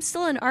well, I'm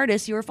still an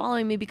artist. You were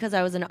following me because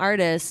I was an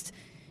artist.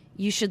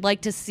 You should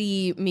like to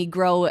see me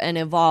grow and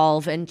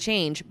evolve and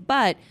change,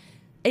 but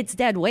it's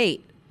dead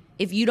weight.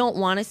 If you don't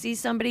want to see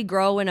somebody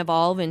grow and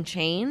evolve and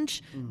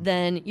change,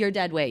 then you're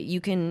dead weight. You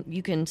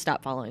can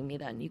stop following me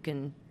then. You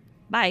can,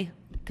 bye.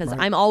 Because Right.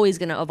 I'm always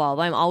going to evolve.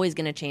 I'm always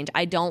going to change.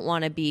 I don't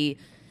want to be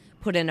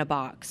put in a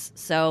box.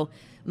 So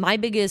my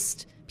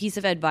biggest piece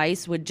of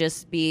advice would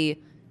just be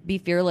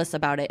fearless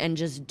about it and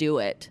just do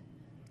it.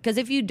 Because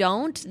if you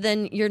don't,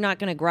 then you're not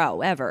going to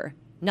grow ever.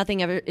 Nothing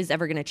is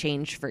ever going to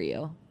change for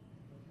you.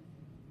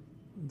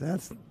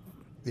 That's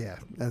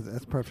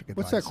perfect advice.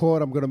 What's that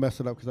quote? I'm going to mess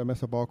it up because I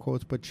mess up all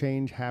quotes, but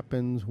change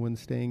happens when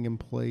staying in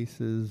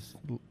place is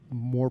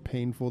more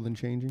painful than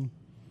changing.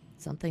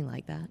 Something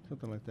like that.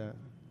 Something like that.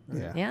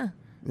 Yeah.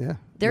 Yeah.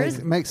 There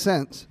makes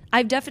sense.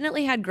 I've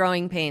definitely had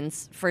growing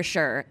pains for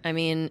sure. I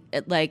mean,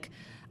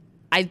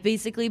 I've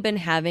basically been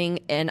having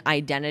an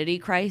identity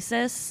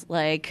crisis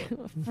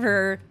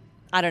for,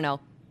 I don't know,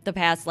 the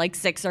past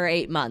 6 or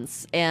 8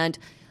 months. And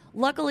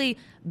luckily,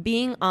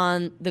 being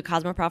on the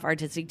Cosmoprof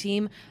artistic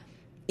team,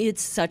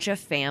 it's such a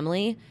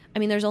family. I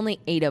mean, there's only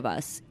 8 of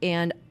us,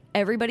 and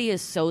everybody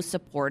is so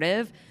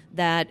supportive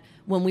that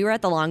when we were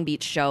at the Long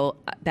Beach show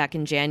back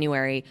in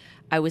January,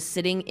 I was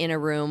sitting in a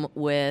room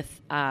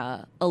with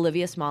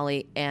Olivia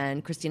Smalley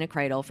and Christina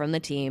Kreidel from the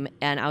team,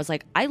 and I was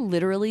like, I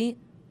literally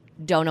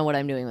don't know what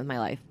I'm doing with my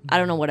life. I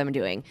don't know what I'm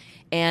doing.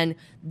 And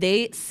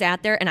they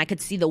sat there, and I could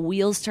see the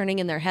wheels turning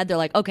in their head. They're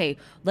like, okay,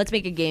 let's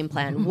make a game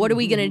plan. What are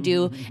we going to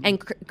do? And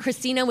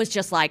Christina was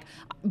just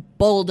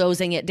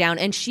bulldozing it down.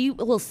 And she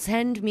will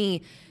send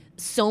me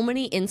so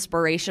many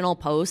inspirational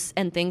posts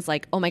and things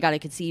like, oh my God, I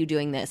could see you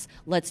doing this.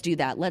 Let's do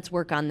that. Let's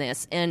work on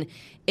this. And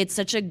it's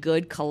such a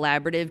good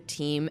collaborative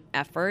team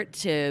effort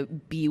to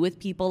be with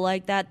people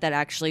like that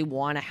actually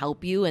want to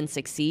help you and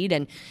succeed.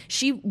 And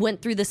she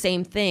went through the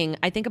same thing,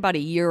 I think about a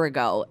year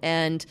ago.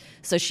 And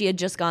so she had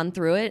just gone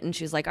through it, and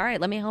she was like, all right,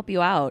 let me help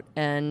you out.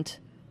 And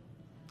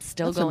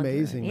still That's going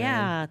amazing, through it.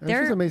 man. Yeah. It's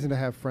just amazing to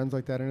have friends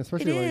like that, and It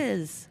especially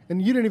is. and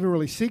you didn't even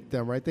really seek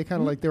them, right? They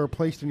kind of they were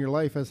placed in your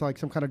life as some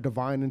kind of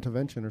divine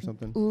intervention or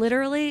something.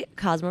 Literally,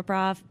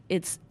 Cosmoprof,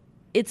 it's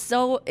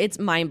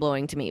mind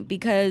blowing to me,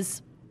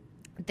 because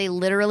they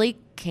literally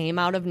came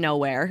out of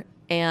nowhere.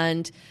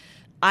 And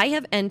I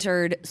have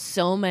entered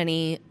so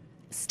many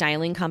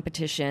styling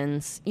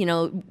competitions.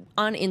 On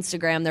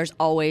Instagram, there's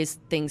always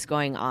things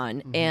going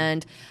on.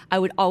 And I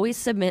would always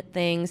submit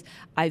things.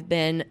 I've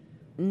been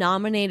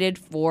nominated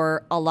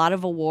for a lot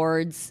of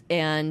awards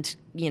and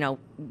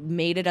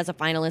made it as a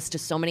finalist to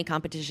so many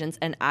competitions,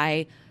 and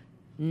I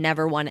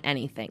never won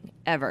anything,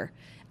 ever.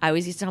 I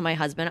always used to tell my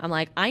husband, I'm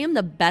like, I am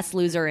the best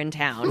loser in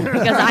town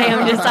because I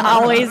am just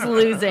always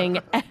losing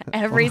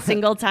every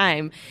single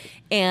time.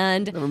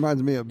 And that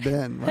reminds me of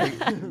Ben,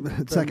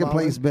 right? Second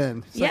place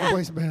Ben. Second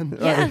place Ben.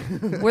 Yeah.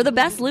 We're the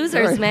best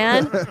losers,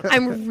 man.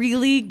 I'm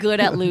really good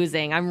at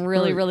losing. I'm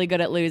really, really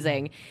good at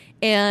losing.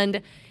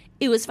 And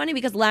it was funny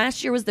because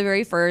last year was the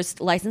very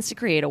first License to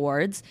Create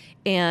Awards.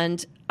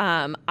 And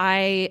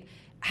I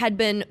had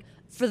been,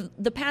 for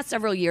the past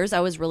several years,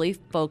 I was really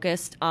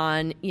focused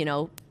on,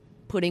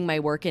 putting my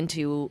work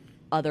into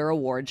other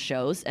award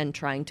shows and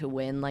trying to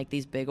win like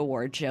these big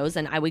award shows.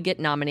 And I would get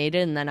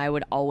nominated and then I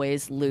would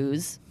always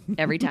lose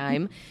every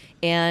time.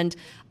 And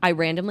I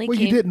randomly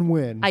you didn't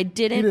win. I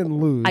didn't. You didn't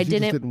lose. I you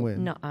didn't, just didn't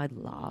win. No, I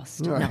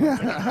lost.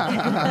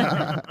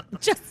 No.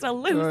 Just a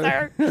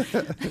loser.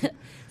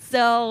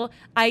 So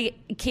I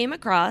came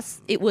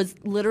across, it was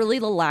literally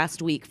the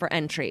last week for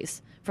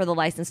entries for the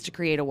License to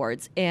Create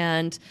Awards.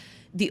 And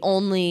the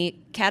only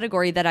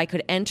category that I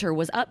could enter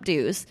was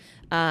updos.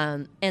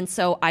 And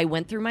so I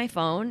went through my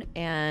phone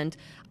and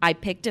I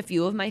picked a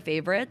few of my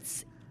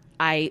favorites.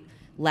 I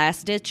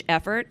last ditch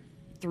effort,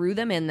 threw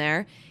them in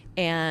there,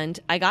 and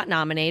I got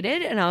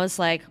nominated. And I was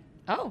like,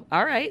 oh,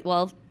 all right,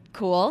 well,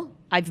 cool.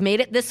 I've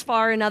made it this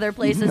far in other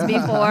places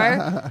before.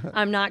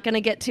 I'm not going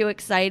to get too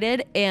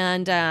excited.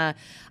 And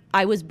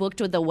I was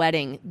booked with a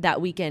wedding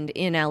that weekend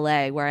in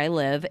LA where I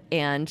live,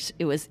 and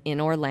it was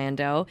in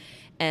Orlando.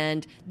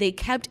 And they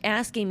kept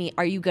asking me,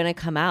 are you going to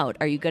come out?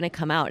 Are you going to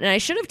come out? And I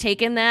should have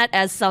taken that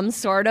as some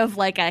sort of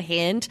like a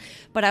hint,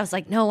 but I was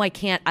like, no, I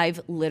can't.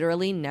 I've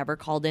literally never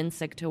called in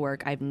sick to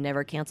work. I've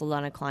never canceled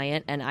on a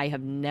client, and I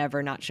have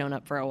never not shown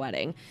up for a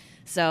wedding.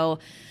 So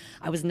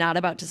I was not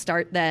about to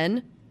start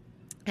then.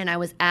 And I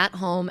was at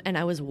home and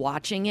I was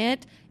watching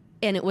it,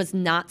 and it was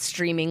not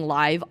streaming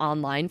live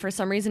online for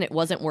some reason. It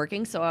wasn't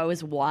working. So I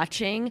was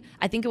watching,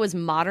 I think it was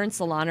Modern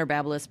Salon or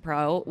Babyliss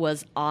Pro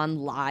was on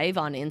live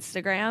on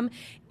Instagram.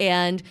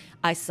 And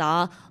I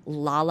saw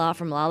Lala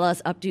from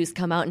Lala's Updos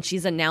come out, and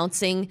she's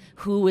announcing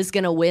who was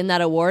going to win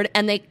that award.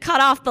 And they cut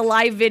off the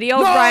live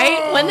video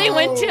right when they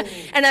went to,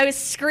 and I was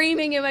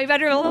screaming in my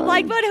bedroom. I'm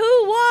like, but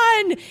who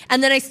won?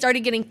 And then I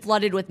started getting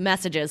flooded with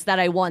messages that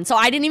I won. So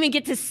I didn't even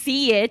get to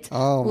see it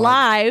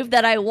live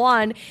that I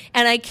won.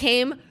 And I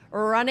came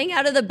running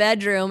out of the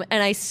bedroom,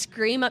 and I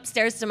scream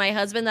upstairs to my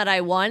husband that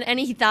I won, and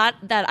he thought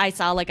that I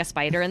saw like a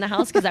spider in the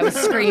house because I was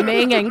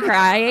screaming and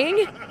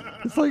crying.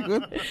 It's like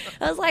good.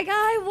 I was like,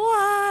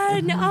 I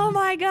won! Oh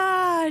my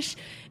gosh!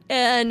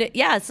 And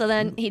yeah, so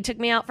then he took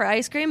me out for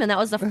ice cream, and that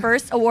was the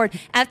first award.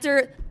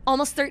 After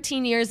almost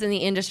 13 years in the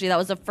industry, that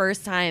was the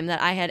first time that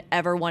I had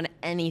ever won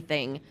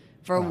anything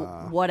for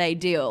what I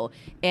do.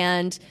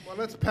 And well,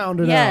 let's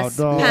pound it yes,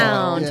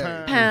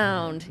 out.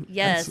 Pound.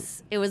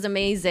 Yes, it was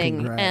amazing.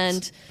 Congrats.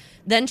 And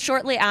then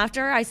shortly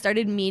after, I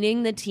started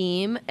meeting the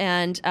team,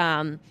 and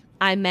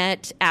I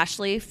met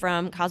Ashley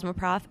from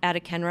Cosmoprof at a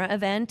Kenra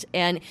event.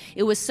 And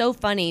it was so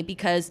funny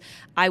because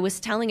I was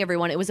telling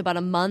everyone, it was about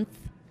a month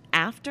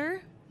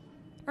after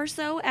or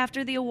so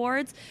after the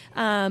awards.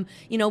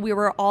 We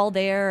were all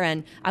there,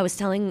 and I was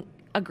telling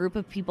a group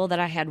of people that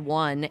I had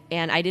won,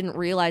 and I didn't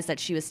realize that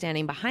she was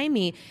standing behind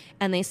me.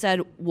 And they said,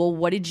 well,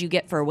 what did you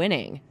get for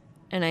winning?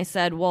 And I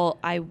said, well,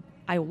 I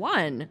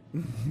won.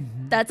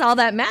 That's all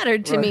that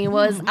mattered to me,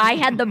 was I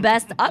had the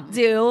best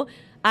updo.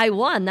 I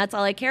won. That's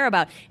all I care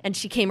about. And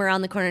she came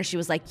around the corner and she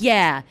was like,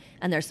 yeah,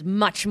 and there's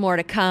much more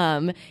to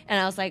come. And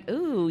I was like,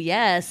 ooh,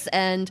 yes.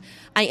 And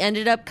I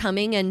ended up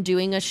coming and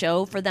doing a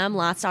show for them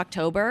last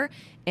October.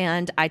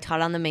 And I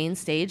taught on the main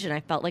stage, and I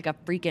felt like a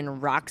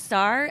freaking rock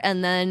star.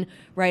 And then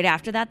right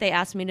after that, they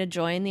asked me to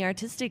join the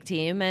artistic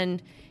team,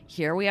 and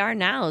here we are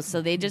now.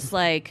 So they just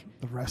like...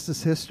 The rest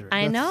is history.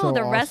 I know. so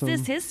the rest awesome.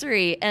 is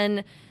history.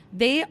 And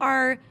they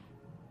are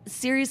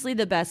seriously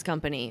the best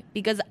company,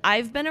 because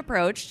I've been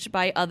approached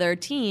by other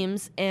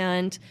teams,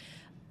 and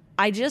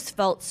I just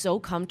felt so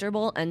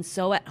comfortable and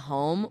so at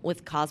home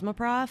with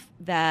Cosmoprof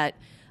that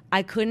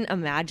I couldn't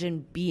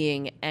imagine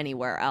being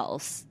anywhere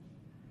else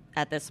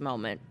at this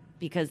moment,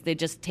 because they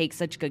just take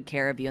such good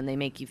care of you and they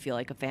make you feel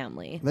like a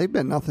family. They've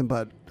been nothing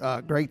but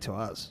great to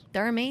us.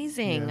 They're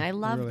amazing. Yeah, I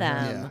love really them.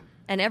 have. Yeah.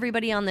 And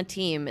everybody on the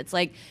team, it's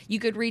like you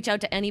could reach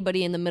out to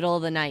anybody in the middle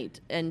of the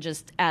night and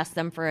just ask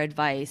them for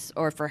advice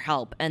or for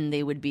help, and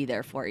they would be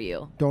there for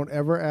you. Don't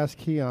ever ask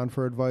Keon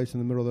for advice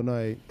in the middle of the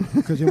night,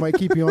 because he might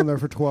keep you on there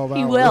for 12 hours.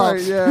 He will.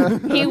 Right, yeah.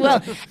 He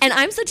will. And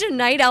I'm such a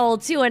night owl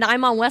too, and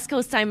I'm on West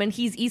Coast time and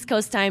he's East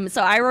Coast time.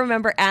 So I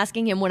remember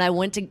asking him when I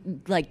went to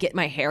like get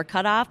my hair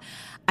cut off,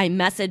 I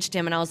messaged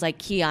him and I was like,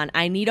 Keon,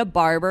 I need a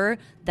barber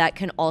that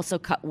can also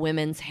cut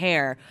women's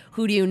hair.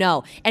 Who do you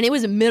know? And it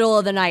was the middle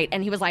of the night,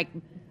 and he was like,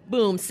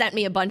 boom, sent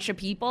me a bunch of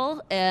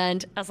people.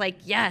 And I was like,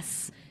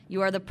 yes,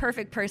 you are the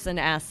perfect person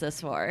to ask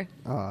this for.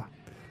 Well,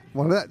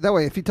 that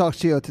way, if he talks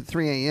to you at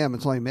 3 a.m.,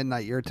 it's only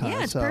midnight your time.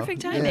 Yeah, it's so,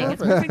 perfect timing. Yeah.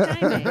 It's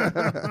perfect timing.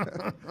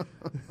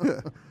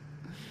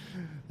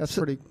 That's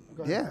pretty...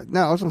 Go ahead. Yeah.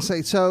 No, I was going to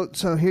say, so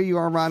here you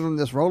are riding on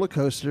this roller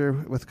coaster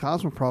with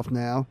Cosmoprof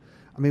now.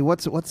 I mean,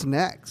 what's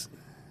next?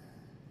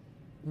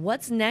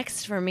 What's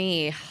next for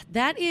me?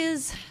 That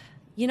is,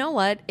 you know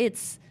what?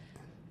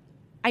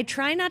 I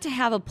try not to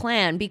have a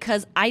plan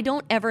because I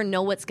don't ever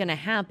know what's going to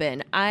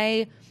happen.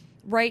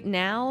 Right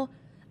now,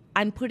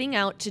 I'm putting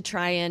out to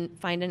try and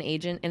find an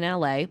agent in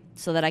LA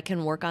so that I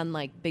can work on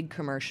like big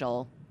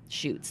commercial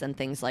shoots and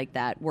things like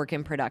that, work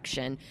in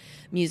production,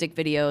 music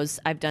videos.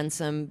 I've done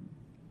some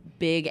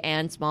big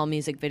and small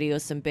music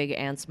videos, some big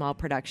and small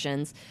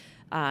productions.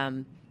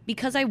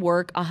 Because I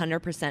work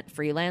 100%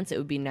 freelance, it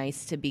would be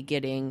nice to be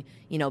getting,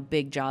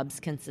 big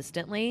jobs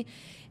consistently.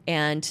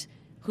 And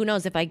who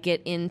knows if I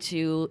get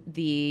into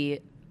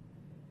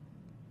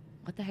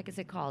what the heck is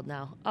it called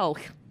now? Oh,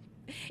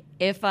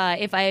 if I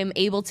am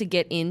able to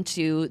get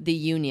into the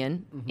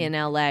union in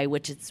LA,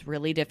 which it's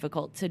really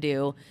difficult to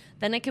do,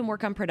 then I can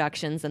work on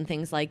productions and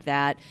things like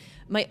that.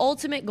 My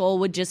ultimate goal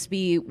would just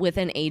be with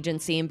an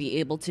agency and be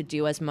able to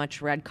do as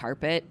much red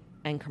carpet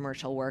and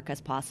commercial work as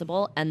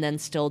possible, and then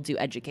still do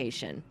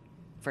education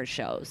for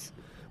shows.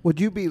 Would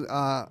you be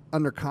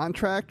under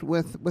contract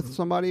with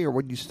somebody, or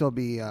would you still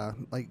be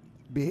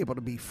be able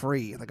to be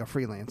free, like a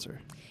freelancer?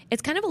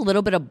 It's kind of a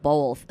little bit of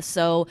both.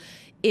 So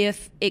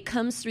if it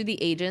comes through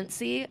the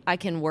agency, I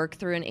can work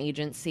through an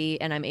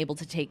agency and I'm able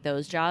to take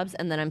those jobs,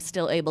 and then I'm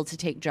still able to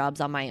take jobs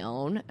on my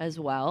own as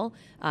well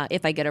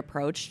if I get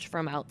approached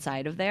from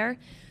outside of there.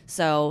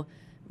 So,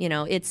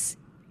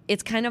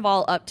 it's kind of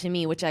all up to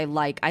me, which I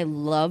like. I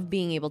love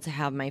being able to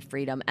have my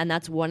freedom, and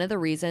that's one of the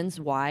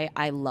reasons why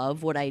I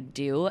love what I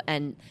do.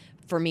 And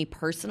for me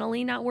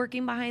personally, not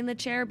working behind the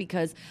chair,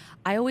 because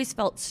I always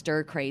felt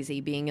stir crazy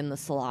being in the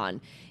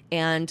salon.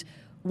 And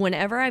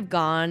whenever I've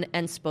gone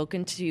and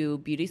spoken to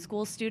beauty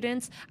school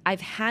students,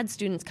 I've had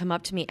students come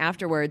up to me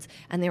afterwards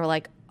and they were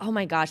like, oh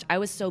my gosh, I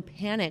was so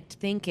panicked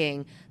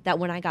thinking that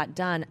when I got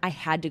done, I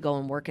had to go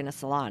and work in a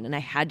salon and I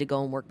had to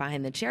go and work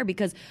behind the chair,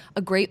 because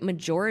a great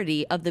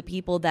majority of the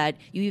people that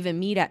you even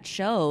meet at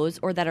shows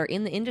or that are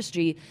in the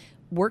industry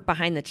work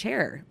behind the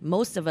chair.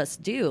 Most of us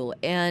do.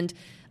 And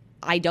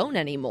I don't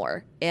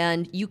anymore.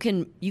 And you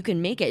can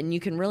make it, and you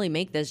can really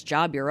make this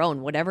job your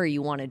own, whatever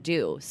you want to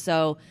do.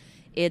 So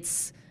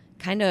it's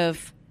kind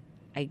of,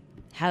 I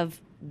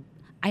have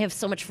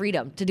so much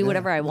freedom to do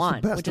whatever I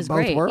want, which is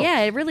great. Worlds.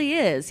 Yeah, it really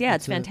is. Yeah,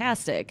 it's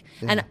fantastic.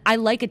 Yeah. And I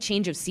like a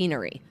change of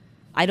scenery.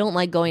 I don't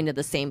like going to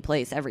the same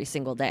place every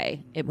single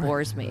day. It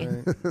bores me.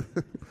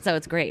 So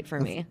it's great for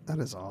me. That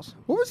is awesome.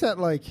 What was that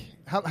like?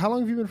 How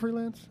long have you been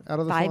freelance out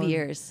of the 5 salon?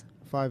 years.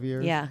 5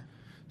 years? Yeah.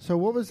 So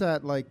what was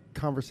that like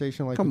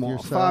conversation like Come with on,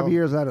 yourself? 5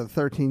 years out of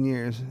 13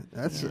 years.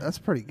 That's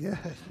pretty good.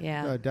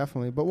 Yeah.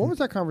 Definitely. But what was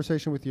that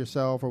conversation with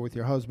yourself or with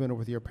your husband or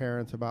with your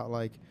parents about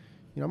like,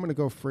 I'm going to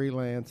go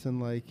freelance and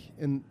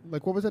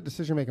what was that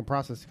decision-making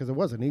process? Because it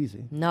wasn't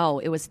easy. No,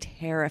 it was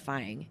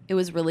terrifying. It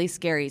was really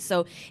scary.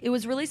 So it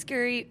was really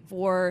scary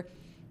for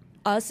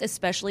us,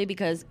 especially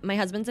because my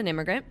husband's an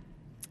immigrant,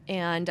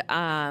 and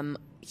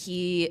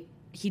he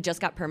just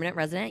got permanent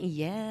resident.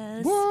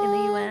 Yes, what? In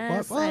the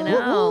U.S. What? I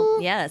know.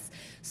 What? Yes.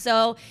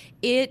 So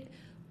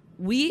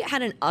we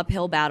had an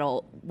uphill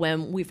battle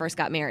when we first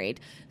got married.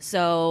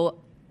 So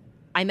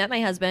I met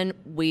my husband.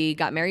 We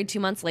got married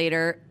 2 months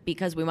later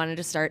because we wanted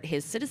to start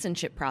his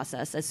citizenship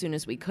process as soon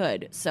as we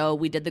could. So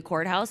we did the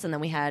courthouse, and then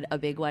we had a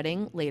big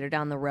wedding later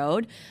down the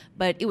road.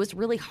 But it was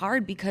really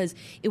hard because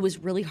it was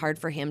really hard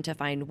for him to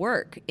find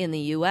work in the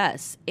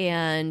U.S.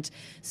 And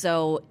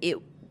so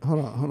Hold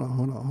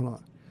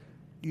on.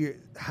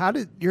 How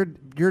did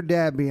your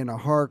dad being a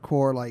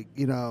hardcore,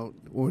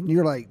 when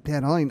you're like,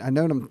 Dad, I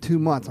known him 2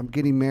 months, I'm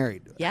getting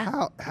married.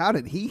 Yeah. How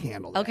did he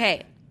handle that?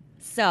 Okay,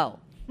 so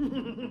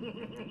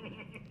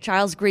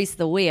Charles greased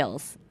the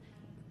wheels,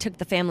 took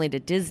the family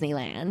to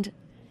Disneyland,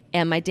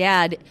 and my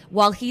dad,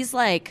 while he's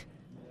like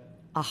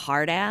a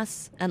hard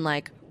ass and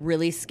like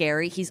really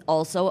scary, he's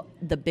also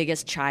the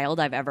biggest child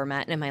I've ever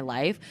met in my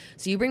life.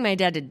 So you bring my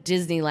dad to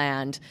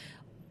Disneyland,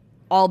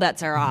 all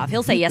bets are off.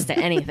 He'll say yes to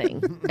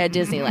anything at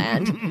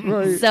Disneyland.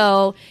 Right.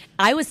 So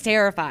I was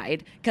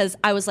terrified because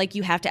I was like,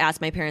 you have to ask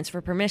my parents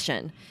for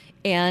permission.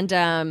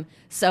 And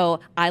so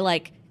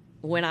I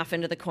went off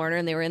into the corner,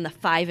 and they were in the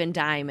Five and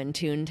Dime in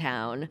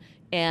Toontown.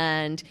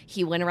 And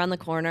he went around the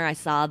corner. I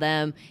saw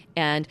them,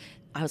 and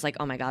I was like,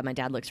 oh my God, my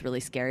dad looks really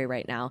scary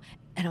right now.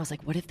 And I was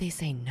like, what if they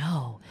say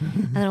no?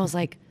 And then I was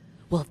like,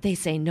 well, if they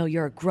say no,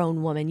 you're a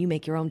grown woman. You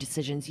make your own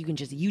decisions.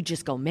 You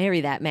just go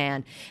marry that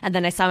man. And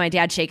then I saw my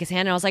dad shake his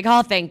hand, and I was like,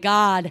 oh, thank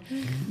God.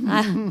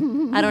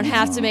 I don't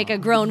have to make a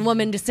grown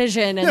woman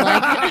decision. And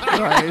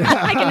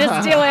I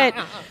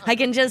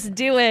can just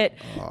do it.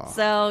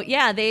 So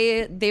yeah,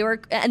 they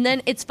were, and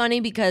then it's funny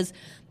because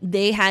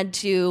they had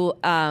to,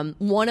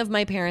 one of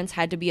my parents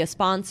had to be a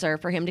sponsor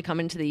for him to come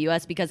into the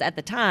U.S. because at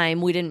the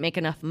time we didn't make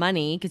enough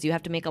money, because you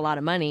have to make a lot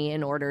of money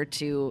in order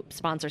to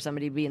sponsor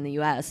somebody to be in the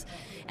U.S.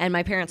 And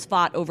my parents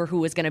fought over who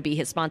was going to be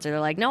his sponsor. They're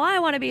like, no, I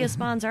want to be his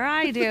sponsor.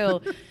 I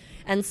do.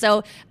 And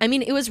so, I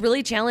mean, it was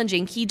really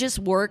challenging. He just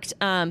worked,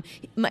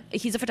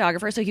 he's a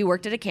photographer, so he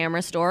worked at a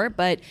camera store,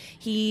 but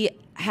he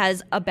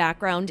has a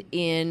background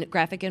in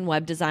graphic and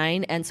web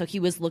design, and so he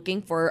was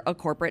looking for a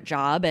corporate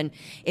job, and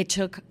it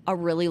took a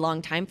really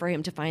long time for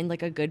him to find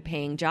like a good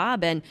paying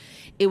job. And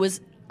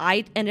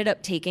I ended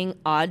up taking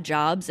odd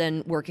jobs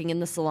and working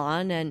in the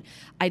salon, and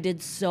I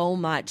did so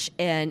much,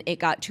 and it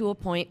got to a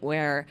point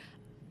where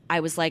I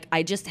was like,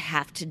 I just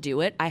have to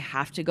do it. I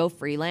have to go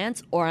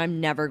freelance or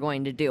I'm never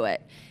going to do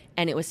it.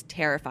 And it was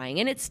terrifying,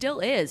 and it still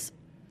is.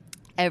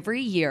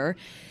 Every year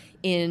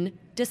in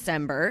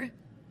December,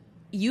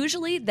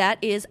 usually that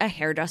is a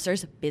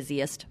hairdresser's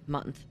busiest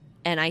month.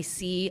 And I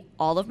see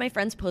all of my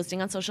friends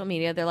posting on social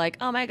media. They're like,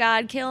 oh my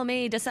God, kill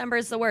me. December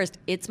is the worst.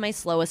 It's my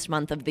slowest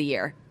month of the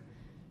year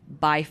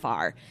by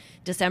far.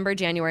 December,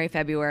 January,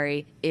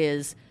 February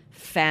is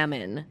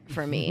famine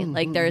for me.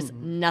 Like there's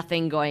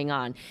nothing going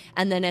on.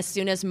 And then as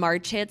soon as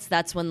March hits,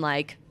 that's when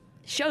like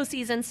show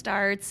season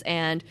starts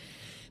and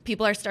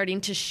people are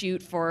starting to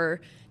shoot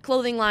for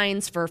clothing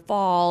lines for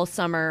fall,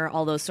 summer,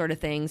 all those sort of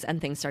things,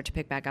 and things start to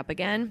pick back up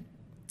again.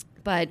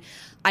 But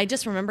I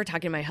just remember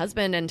talking to my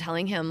husband and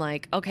telling him,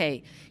 like,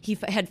 okay, he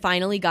had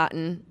finally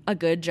gotten a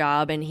good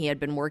job and he had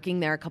been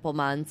working there a couple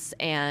months.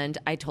 And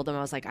I told him,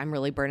 I was like, I'm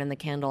really burning the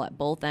candle at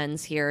both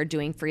ends here,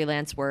 doing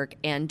freelance work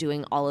and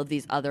doing all of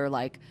these other,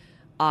 like,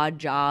 odd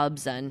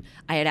jobs. And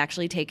I had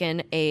actually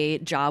taken a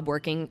job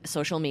working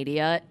social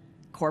media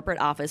corporate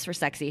office for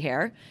Sexy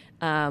Hair,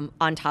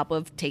 on top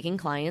of taking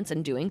clients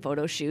and doing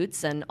photo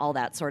shoots and all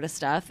that sort of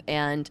stuff.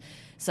 And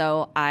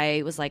so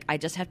I was like, I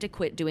just have to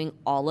quit doing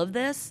all of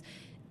this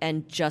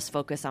and just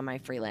focus on my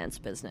freelance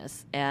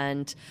business.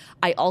 And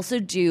I also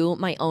do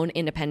my own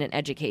independent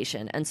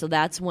education. And so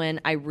that's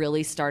when I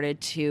really started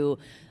to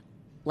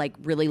like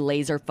really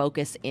laser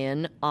focus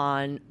in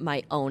on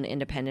my own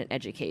independent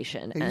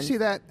education. Hey, you see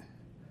that?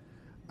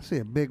 I see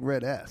a big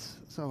red S.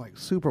 Sounds like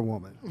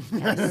Superwoman.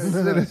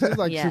 It's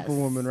like Yes.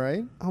 Superwoman,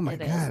 right? Oh my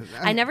It is. God.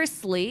 I never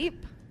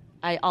sleep.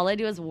 All I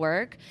do is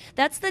work.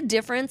 That's the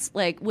difference,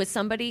 like with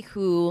somebody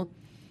who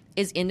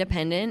is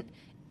independent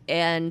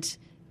and,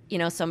 you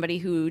know, somebody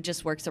who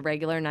just works a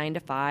regular 9 to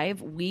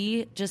 5.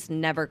 We just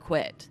never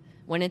quit.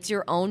 When it's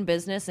your own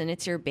business and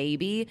it's your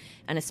baby,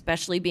 and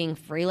especially being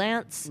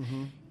freelance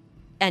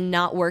and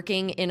not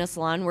working in a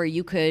salon where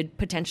you could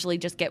potentially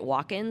just get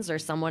walk-ins or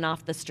someone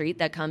off the street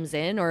that comes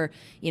in, or,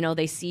 you know,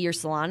 they see your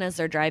salon as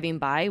they're driving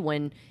by.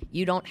 When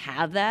you don't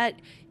have that,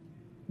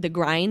 the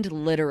grind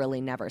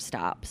literally never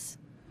stops.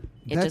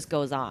 It just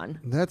goes on.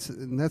 That's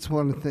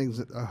one of the things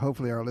that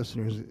hopefully our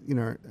listeners, you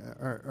know,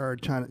 are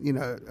trying to, you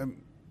know,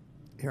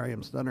 here I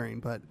am stuttering,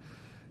 but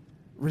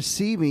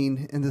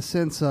receiving in the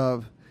sense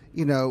of,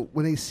 you know,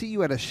 when they see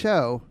you at a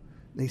show,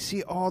 they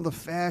see all the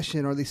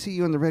fashion, or they see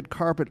you on the red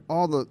carpet,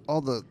 all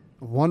the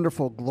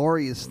wonderful,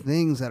 glorious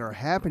things that are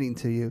happening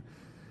to you,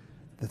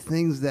 the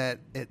things that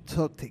it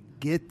took to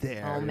get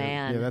there. Oh,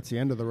 man. Yeah, that's the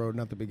end of the road,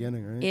 not the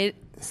beginning, right? It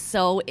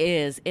so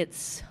is.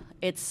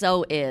 It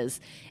so is.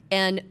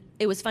 And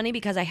it was funny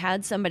because I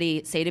had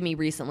somebody say to me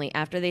recently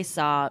after they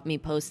saw me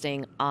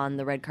posting on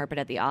the red carpet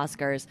at the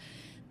Oscars,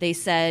 they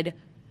said,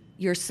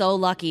 "You're so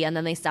lucky." And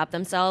then they stopped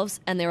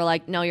themselves and they were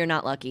like, "No, you're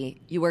not lucky.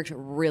 You worked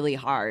really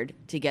hard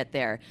to get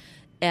there."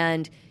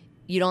 And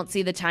you don't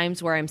see the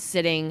times where I'm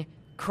sitting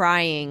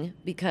crying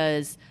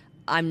because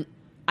I'm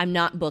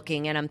not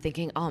booking and I'm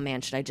thinking, oh man,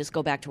 should I just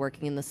go back to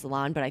working in the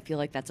salon? But I feel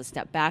like that's a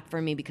step back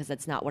for me because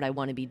that's not what I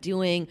want to be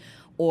doing.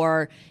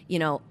 Or, you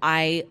know,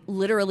 I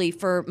literally,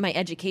 for my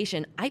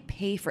education, I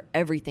pay for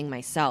everything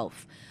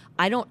myself.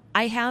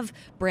 I have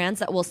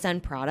brands that will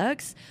send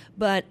products,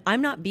 but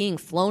I'm not being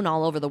flown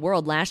all over the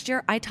world. Last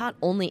year, I taught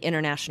only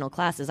international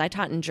classes. I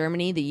taught in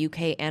Germany, the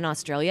UK, and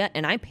Australia,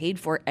 and I paid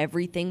for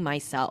everything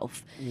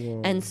myself.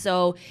 Whoa. And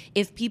so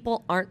if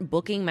people aren't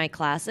booking my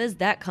classes,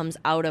 that comes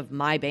out of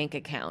my bank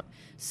account.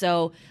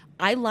 So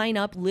I line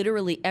up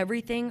literally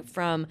everything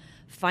from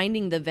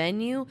finding the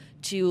venue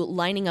to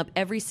lining up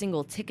every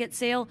single ticket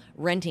sale,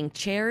 renting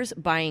chairs,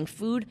 buying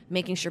food,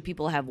 making sure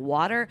people have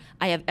water.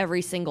 I have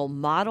every single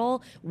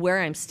model,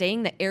 where I'm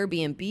staying, the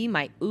Airbnb,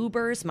 my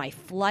Ubers, my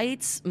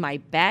flights, my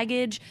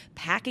baggage,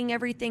 packing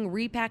everything,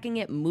 repacking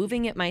it,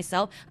 moving it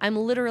myself. I'm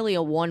literally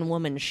a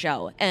one-woman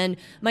show. And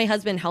my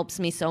husband helps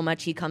me so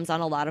much. He comes on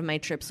a lot of my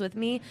trips with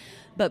me.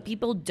 But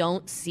people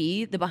don't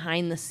see the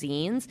behind the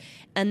scenes.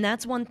 And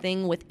that's one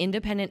thing with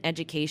independent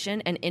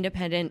education and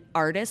independent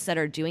artists that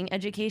are doing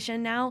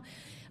education now.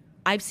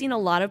 I've seen a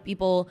lot of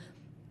people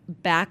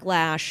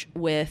backlash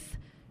with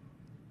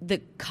the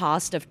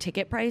cost of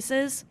ticket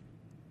prices.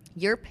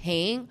 You're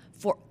paying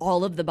for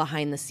all of the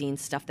behind the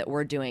scenes stuff that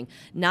we're doing.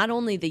 Not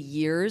only the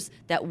years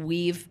that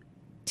we've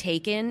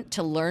taken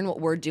to learn what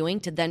we're doing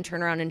to then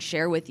turn around and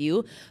share with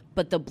you,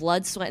 but the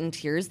blood, sweat, and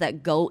tears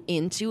that go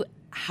into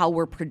how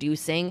we're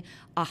producing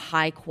a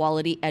high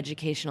quality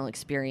educational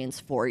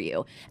experience for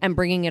you and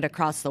bringing it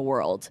across the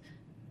world.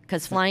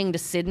 Because flying to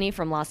Sydney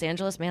from Los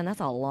Angeles, man, that's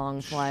a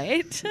long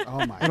flight.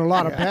 Oh my! And a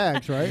lot of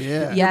bags, right?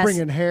 Yeah. You're Yes.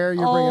 bringing hair,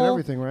 you're bringing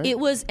everything, right? It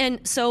was,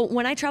 and so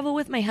when I travel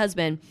with my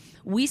husband,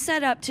 we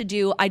set up to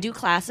do, I do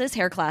classes,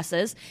 hair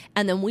classes,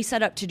 and then we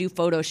set up to do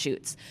photo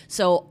shoots.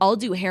 So I'll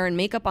do hair and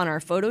makeup on our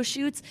photo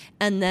shoots,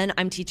 and then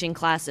I'm teaching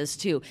classes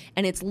too.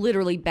 And it's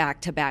literally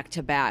back to back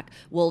to back.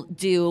 We'll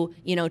do,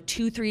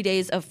 2-3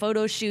 days of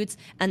photo shoots,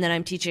 and then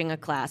I'm teaching a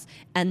class.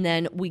 And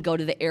then we go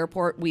to the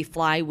airport, we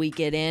fly, we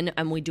get in,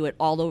 and we do it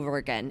all over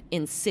again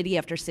in city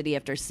after city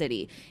after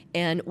city.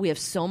 And we have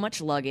so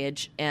much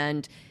luggage,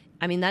 and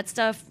I mean, that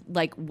stuff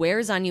like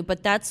wears on you,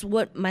 but that's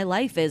what my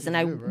life is, and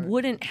I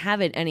wouldn't have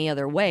it any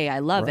other way. I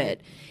love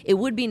it. It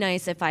would be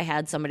nice if I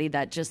had somebody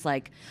that just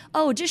like,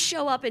 just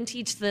show up and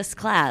teach this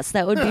class.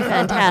 That would be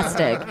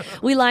fantastic.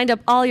 We lined up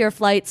all your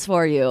flights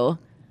for you,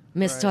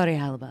 Miss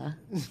Torrealba.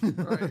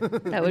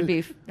 That would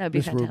be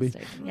Miss fantastic. Ruby.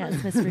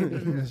 Yes, Miss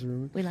Ruby. Miss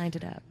Ruby. We lined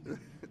it up.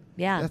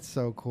 Yeah. That's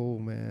so cool,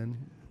 man.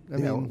 I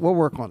Yeah, mean, we'll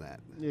work on that.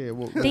 yeah.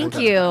 Well, Thank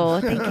you.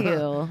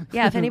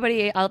 Yeah, if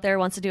anybody out there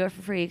wants to do it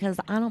for free, because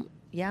I don't.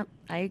 Yeah,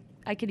 I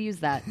could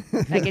use that.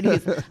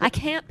 I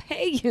can't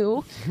pay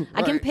you.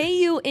 I can pay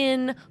you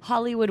in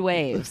Hollywood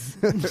waves.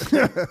 I love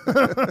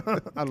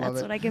That's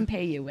it. what I can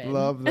pay you in.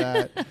 Love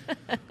that.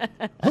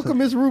 Hook a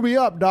Miss Ruby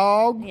up,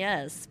 dog.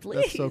 Yes,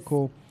 please. That's so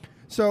cool.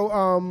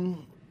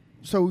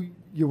 So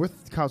you're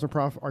with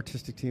Cosmoprof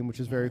artistic team, which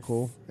is very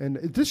cool. And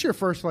this is your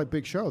first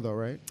big show, though,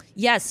 right?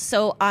 Yes,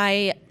 so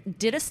I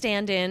did a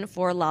stand-in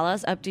for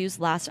Lala's Updos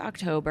last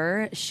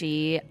October.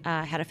 She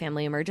had a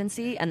family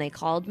emergency, and they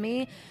called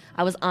me.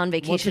 I was on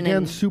vacation. Once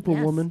again, in,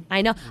 Superwoman. Yes,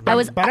 I know.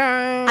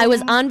 I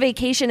was on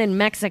vacation in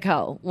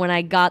Mexico when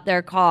I got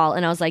their call,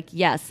 and I was like,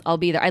 yes, I'll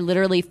be there. I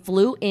literally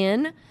flew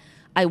in.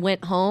 I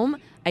went home.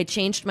 I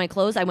changed my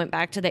clothes. I went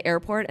back to the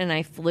airport, and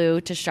I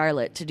flew to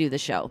Charlotte to do the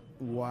show.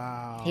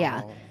 Wow.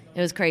 Yeah,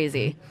 it was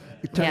crazy.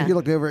 You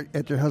look over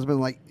at your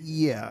husband like,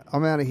 yeah,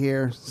 I'm out of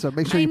here. So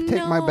make sure you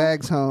take my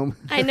bags home.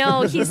 I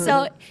know. He's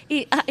so.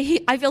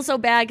 I feel so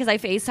bad because I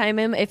FaceTime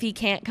him if he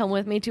can't come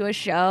with me to a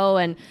show,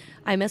 and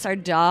I miss our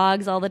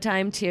dogs all the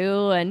time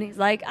too. And he's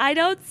like, I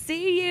don't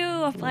see you.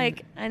 I'm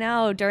like, I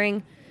know.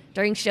 During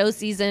show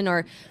season,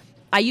 or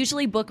I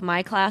usually book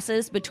my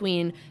classes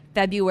between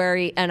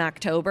February and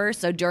October.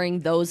 So during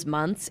those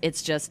months,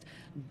 it's just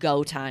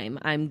go time.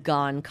 I'm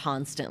gone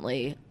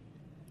constantly,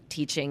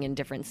 teaching in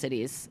different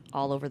cities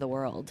all over the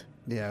world.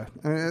 Yeah,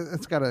 I mean,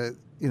 it's got to,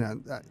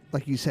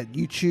 like you said,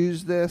 you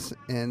choose this,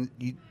 and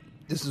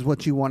this is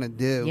what you want to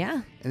do.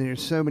 Yeah. And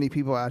there's so many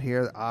people out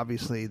here,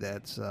 obviously,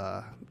 that's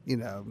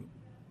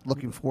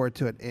looking forward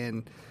to it,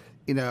 and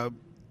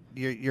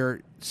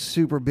you're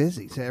super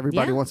busy, so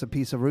everybody wants a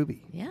piece of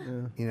Ruby. Yeah.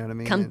 You know what I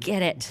mean? Come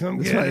get it.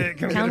 Come get it.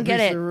 Come get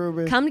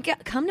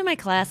it. Come to my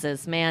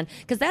classes, man.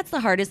 Because that's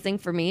the hardest thing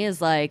for me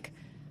is I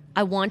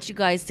want you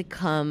guys to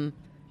come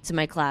to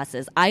my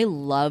classes. I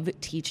love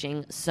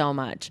teaching so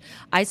much.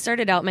 I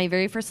started out, my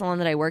very first salon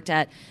that I worked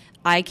at,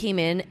 I came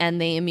in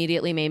and they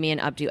immediately made me an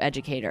updo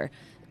educator.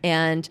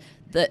 And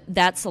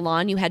that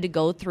salon, you had to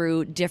go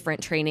through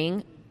different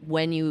training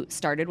when you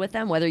started with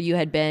them, whether you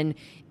had been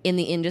in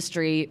the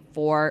industry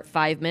for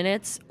 5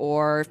 minutes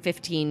or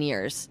 15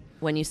 years.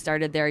 When you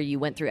started there, you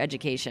went through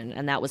education,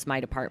 and that was my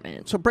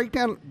department. So break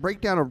down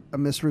a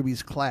Miss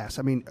Ruby's class.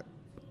 I mean,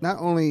 not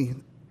only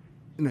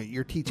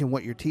you're teaching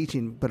what you're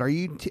teaching, but are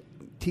you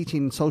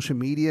teaching social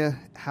media,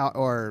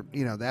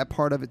 that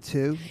part of it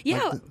too?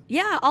 Yeah,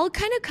 yeah, I'll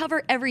kind of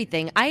cover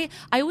everything. I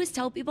always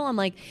tell people, I'm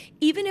like,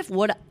 even if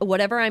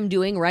whatever I'm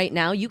doing right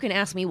now, you can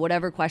ask me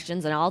whatever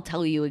questions and I'll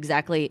tell you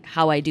exactly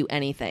how I do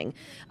anything.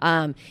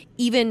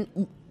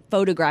 Even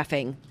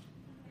photographing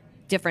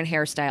different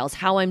hairstyles,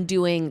 how I'm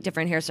doing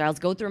different hairstyles.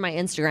 Go through my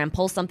Instagram,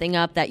 pull something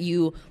up that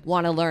you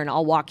want to learn.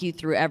 I'll walk you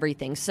through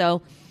everything.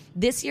 So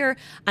this year,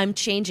 I'm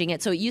changing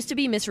it. So it used to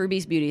be Miss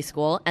Ruby's Beauty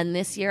School, and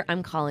this year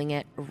I'm calling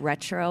it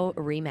Retro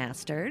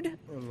Remastered.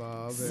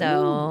 Love it.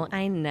 So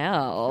I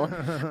know.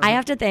 I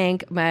have to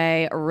thank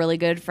my really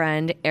good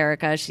friend,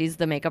 Erica. She's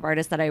the makeup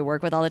artist that I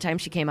work with all the time.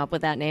 She came up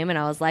with that name, and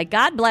I was like,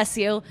 God bless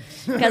you.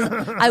 Because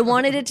I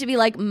wanted it to be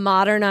like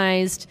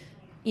modernized,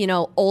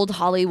 old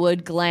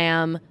Hollywood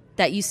glam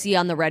that you see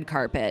on the red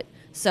carpet.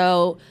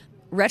 So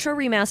Retro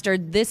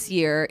Remastered this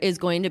year is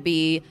going to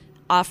be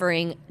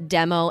offering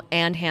demo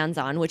and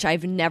hands-on, which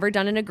I've never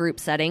done in a group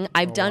setting.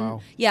 I've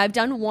done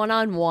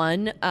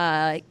one-on-one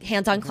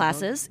hands-on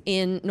classes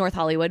in North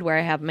Hollywood where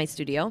I have my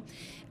studio.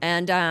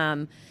 And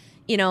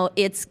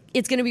it's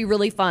going to be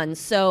really fun.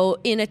 So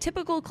in a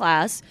typical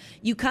class,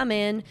 you come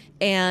in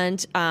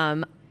and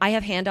I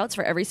have handouts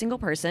for every single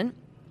person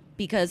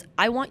because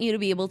I want you to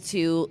be able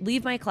to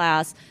leave my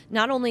class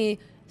not only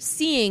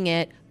seeing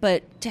it,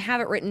 but to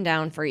have it written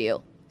down for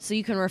you so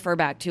you can refer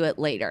back to it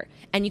later.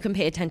 And you can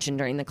pay attention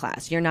during the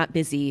class. You're not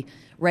busy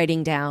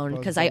writing down,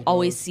 because I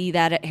always see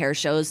that at hair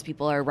shows.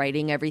 People are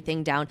writing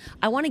everything down.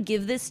 I want to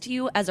give this to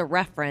you as a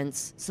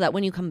reference so that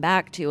when you come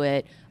back to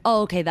it,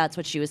 oh, okay, that's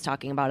what she was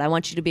talking about. I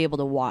want you to be able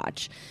to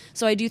watch.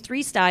 So I do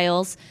 3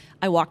 styles.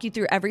 I walk you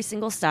through every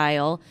single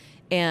style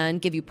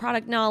and give you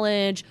product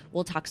knowledge.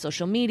 We'll talk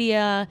social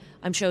media.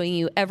 I'm showing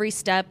you every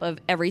step of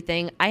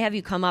everything. I have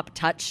you come up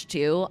touch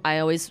too. I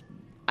always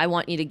I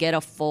want you to get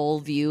a full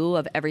view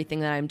of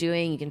everything that I'm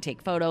doing. You can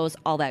take photos,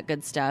 all that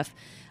good stuff.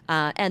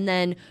 And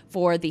then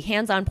for the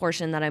hands-on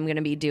portion that I'm going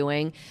to be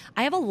doing,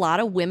 I have a lot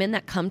of women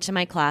that come to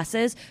my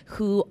classes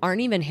who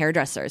aren't even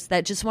hairdressers,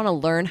 that just want to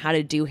learn how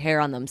to do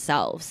hair on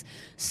themselves.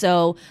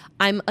 So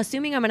I'm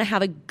assuming I'm going to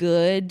have a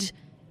good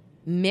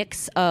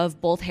mix of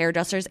both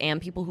hairdressers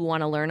and people who want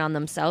to learn on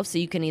themselves. So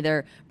you can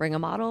either bring a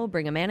model,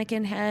 bring a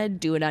mannequin head,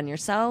 do it on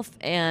yourself,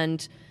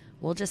 and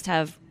we'll just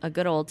have a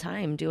good old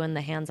time doing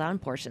the hands-on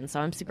portion. So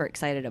I'm super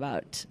excited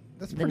about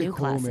That's the pretty new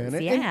cool, classes.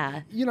 man. Yeah.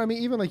 And, you know, I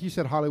mean, even like you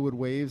said, Hollywood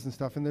Waves and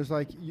stuff, and there's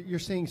like, you're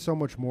seeing so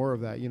much more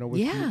of that, you know, with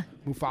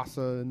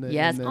Mufasa. And then,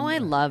 Yes. and then, I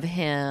love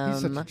him.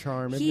 He's such a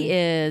charm. Isn't He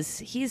is.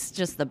 He's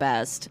just the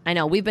best. I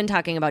know. We've been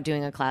talking about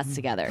doing a class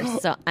together.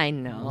 So I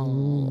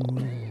know.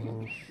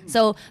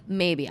 So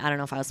maybe, I don't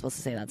know if I was supposed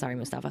to say that. Sorry,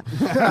 Mustafa.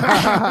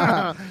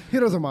 He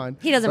doesn't mind.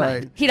 He doesn't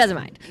Right. mind. He doesn't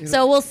mind.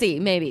 So we'll see.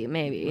 Maybe.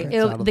 It's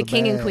out of The the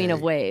king and queen bag.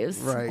 of waves.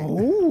 Right.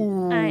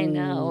 Oh. I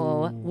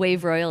know.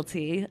 Wave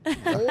royalty.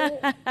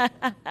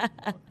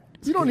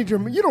 You don't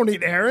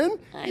need Aaron.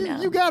 I know.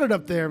 You got it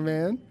up there,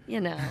 man. You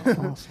know.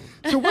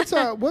 So what's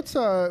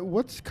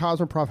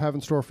Cosmoprof have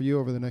in store for you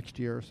over the next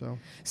year or so?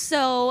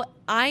 So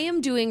I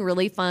am doing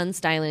really fun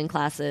styling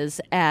classes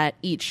at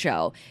each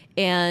show.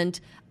 And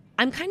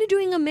I'm kind of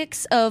doing a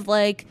mix of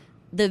like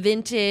the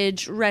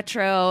vintage,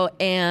 retro,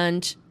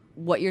 and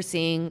what you're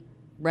seeing,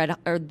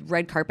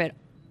 red carpet,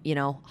 you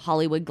know,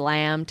 Hollywood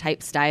glam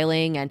type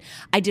styling. And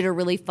I did a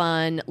really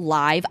fun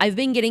live. I've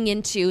been getting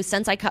into,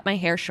 since I cut my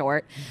hair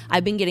short,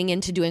 I've been getting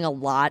into doing a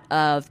lot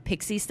of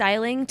pixie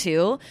styling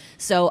too.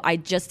 So I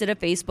just did a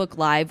Facebook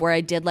Live where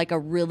I did like a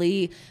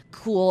really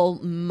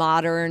cool,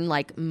 modern,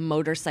 like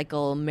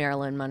motorcycle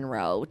Marilyn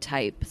Monroe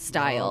type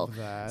style. Love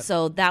that.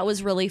 So that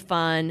was really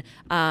fun.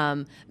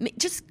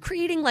 Just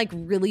creating like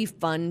really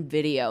fun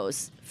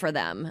videos for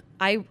them.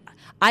 I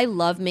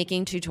love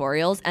making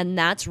tutorials, and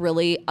that's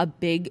really a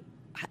big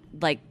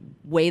like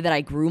way that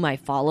I grew my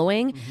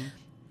following.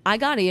 I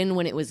got in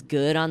when it was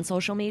good on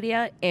social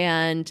media,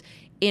 and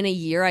in a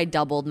year I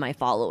doubled my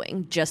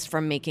following just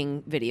from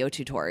making video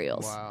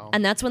tutorials. Wow.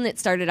 And that's when it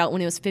started out,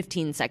 when it was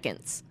 15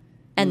 seconds.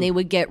 And they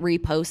would get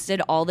reposted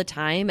all the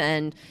time.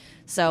 And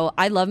so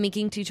I love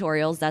making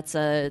tutorials.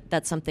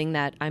 That's something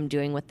that I'm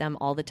doing with them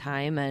all the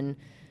time, and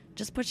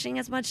just pushing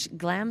as much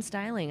glam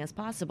styling as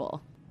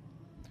possible.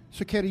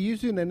 So, Kate, are you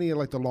using any of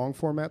like the long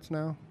formats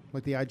now?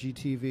 Like the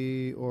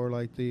IGTV or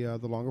like the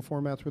longer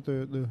formats with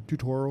the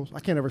tutorials? I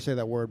can't ever say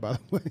that word, by the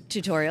way.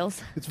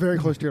 Tutorials. It's very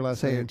close to your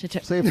last Say name.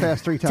 it. Say it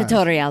fast 3 times.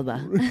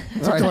 Tutorialba.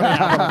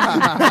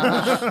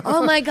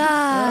 Oh my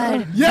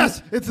God.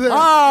 Yes, it's there.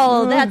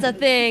 Oh, that's a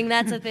thing.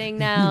 That's a thing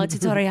now.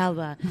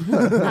 Tutorialba.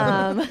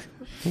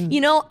 You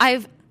know,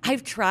 I've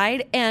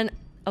tried, and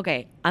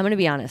okay, I'm gonna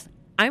be honest.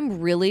 I'm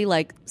really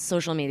like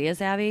social media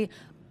savvy,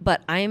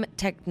 but I'm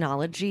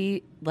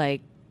technology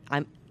like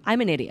I'm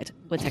an idiot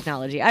with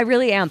technology. I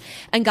really am.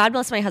 And God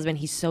bless my husband.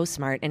 He's so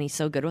smart and he's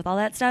so good with all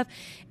that stuff.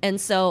 And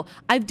so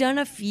I've done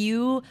a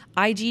few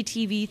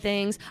IGTV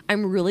things.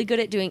 I'm really good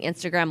at doing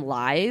Instagram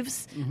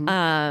lives.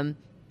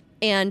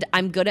 And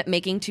I'm good at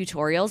making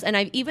tutorials. And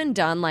I've even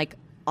done like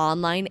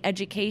online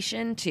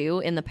education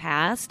too in the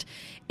past.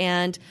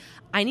 And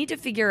I need to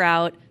figure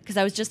out, because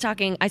I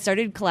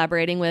started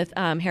collaborating with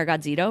Hair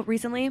God Zito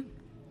recently.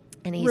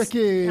 And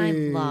Ricky. I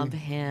love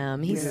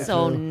him. He's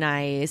so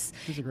nice.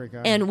 He's a great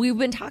guy. And we've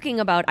been talking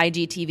about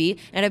IGTV,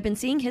 and I've been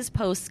seeing his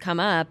posts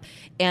come up,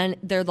 and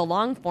they're the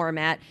long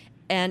format.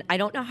 And I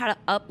don't know how to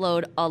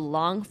upload a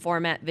long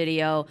format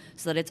video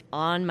so that it's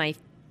on my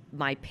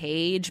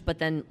page, but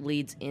then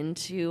leads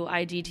into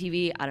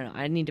IGTV. I don't know.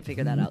 I need to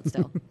figure that out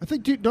still. I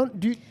think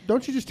don't you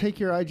just take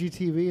your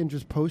IGTV and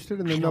just post it,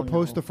 and then they'll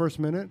post the first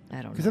minute? I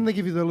don't know. Because then they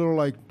give you the little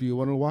like, do you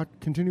want to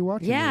continue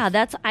watching? Yeah,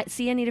 this? I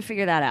need to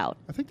figure that out.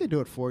 I think they do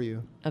it for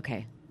you.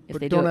 Okay. If But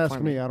they don't do it ask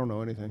for me. I don't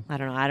know anything. I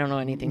don't know. I don't know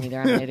anything either.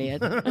 I'm an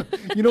idiot.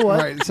 You know what?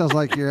 Right. It sounds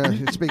like you're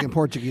speaking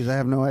Portuguese. I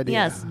have no idea.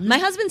 Yes. My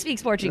husband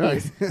speaks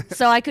Portuguese,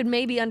 so I could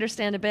maybe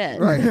understand a bit.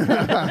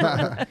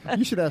 Right.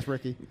 You should ask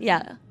Ricky.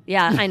 Yeah,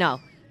 I know.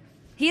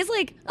 He's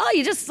like, oh,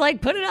 you just like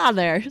put it on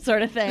there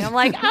sort of thing. I'm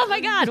like, oh my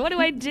God, what do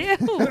I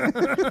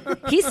do?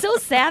 He's so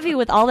savvy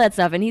with all that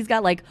stuff. And he's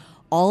got like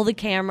all the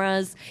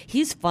cameras.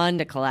 He's fun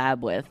to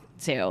collab with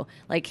too.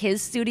 Like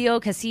his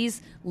studio, because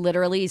he's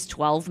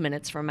 12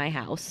 minutes from my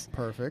house.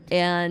 Perfect.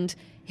 And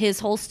his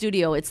whole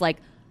studio, it's like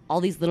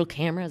all these little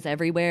cameras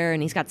everywhere,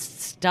 and he's got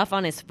stuff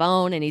on his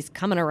phone, and he's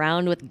coming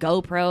around with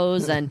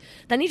GoPros, and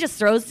then he just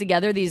throws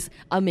together these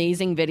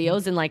amazing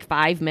videos in like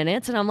 5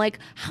 minutes. And I'm like,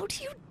 how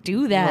do you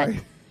do that?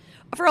 Right.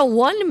 For a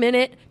 1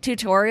 minute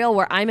tutorial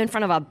where I'm in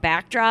front of a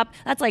backdrop,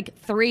 that's like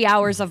 3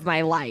 hours of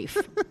my life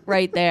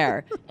right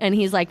there. And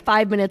he's like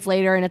 5 minutes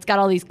later, and it's got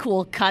all these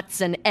cool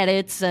cuts and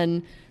edits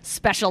and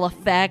special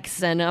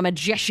effects, and a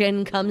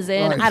magician comes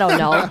in. Right. I don't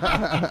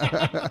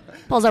know.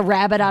 Pulls a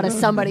rabbit out of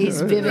somebody's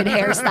vivid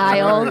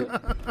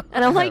hairstyle.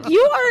 And I'm like, you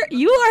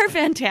are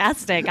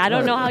fantastic. I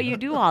don't know how you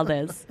do all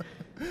this.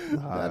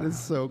 That is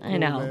so cool, I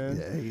know. man.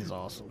 Yeah, he's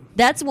awesome.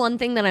 That's one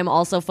thing that I'm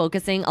also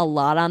focusing a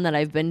lot on that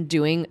I've been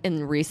doing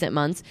in recent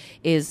months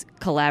is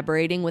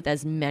collaborating with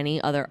as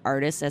many other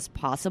artists as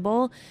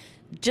possible.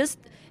 Just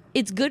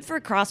it's good for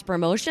cross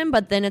promotion,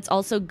 but then it's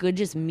also good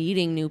just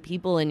meeting new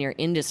people in your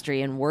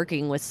industry and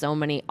working with so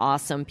many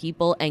awesome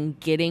people and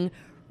getting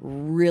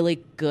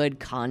really good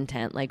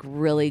content, like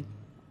really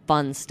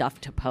fun stuff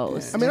to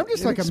post. I mean, I'm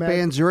just It like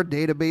expands your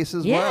database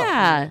as well.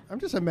 Yeah. I'm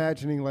just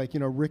imagining, like,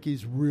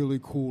 Ricky's really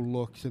cool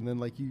looks, and then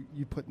like you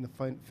putting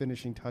the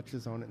finishing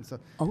touches on it and stuff.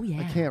 Oh, yeah.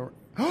 I can't.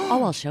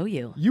 Oh, I'll show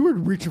you. You were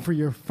reaching for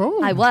your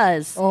phone. I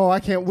was. Oh, I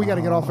can't. We got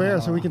to get off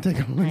air so we can take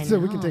a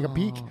we can take a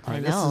peek. I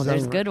This know. is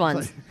There's over. good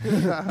ones.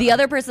 The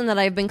other person that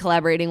I've been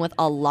collaborating with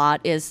a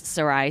lot is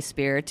Sarai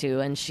Spiritu,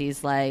 and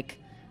she's like,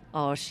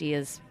 oh, she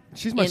is.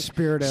 She's my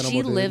spirit animal.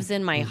 She dude. lives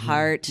in my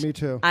heart. Me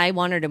too. I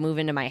want her to move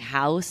into my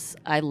house.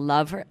 I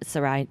love her.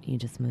 Sarai, you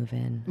just move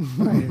in.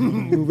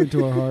 Move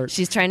into her heart.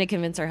 She's trying to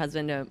convince her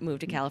husband to move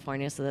to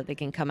California so that they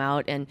can come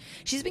out. And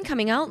she's been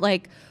coming out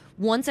like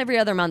once every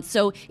other month.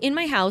 So in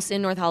my house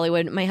in North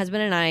Hollywood, my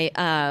husband and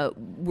I,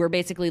 we're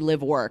basically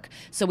live work.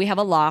 So we have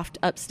a loft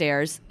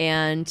upstairs,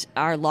 and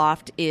our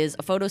loft is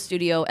a photo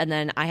studio. And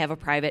then I have a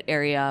private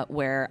area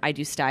where I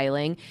do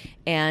styling.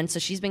 And so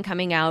she's been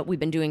coming out. We've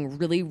been doing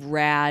really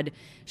rad.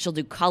 She'll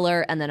do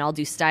color, and then I'll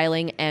do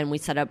styling. And we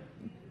set up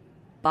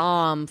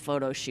bomb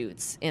photo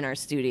shoots in our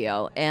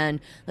studio, and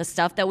the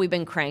stuff that we've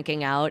been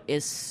cranking out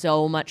is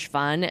so much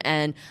fun.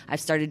 And I've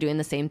started doing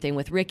the same thing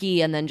with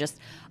Ricky, and then just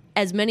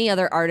as many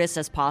other artists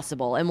as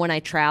possible. And when I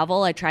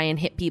travel, I try and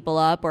hit people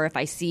up, or if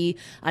I see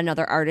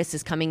another artist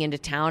is coming into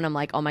town, I'm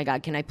like, oh my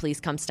God, can I please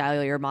come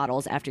style your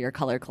models after your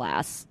color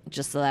class,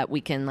 just so that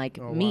we can like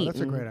Oh, wow, meet. that's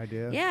a And great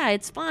idea. yeah,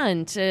 it's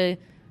fun to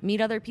meet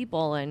other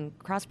people and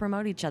cross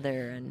promote each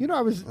other. And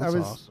I was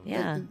awesome.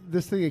 Yeah.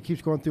 This thing that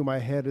keeps going through my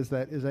head is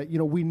that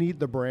we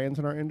need the brands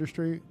in our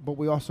industry, but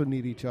we also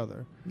need each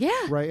other. yeah.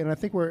 Right, and I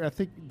think we're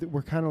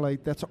kind of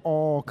like that's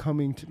all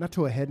coming to, not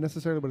to a head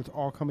necessarily, but it's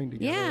all coming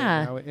together.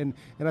 Yeah. Right now.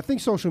 And I think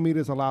social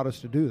media has allowed us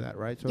to do that,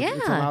 right? So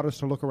it's Yeah. allowed us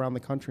to look around the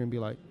country and be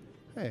like,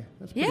 hey,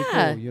 that's pretty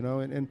Yeah. cool,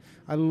 and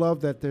I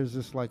love that there's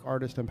this like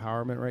artist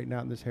empowerment right now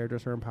and this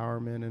hairdresser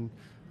empowerment, and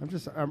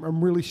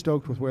I'm really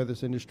stoked with where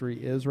this industry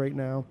is right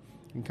now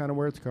and kind of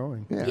where it's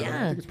going. Yeah, Yeah.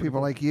 I think it's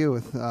people like you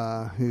with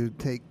who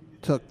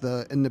took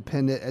the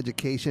independent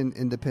education,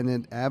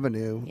 independent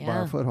avenue by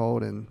Yeah. a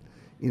foothold, and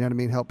you know what I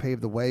mean, help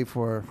pave the way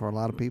for a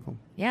lot of people.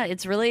 Yeah,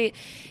 it's really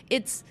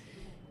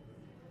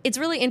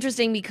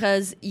interesting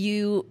because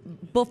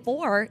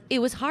before it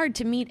was hard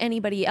to meet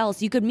anybody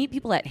else. You could meet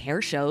people at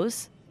hair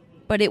shows,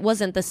 but it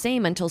wasn't the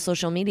same until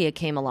social media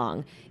came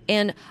along.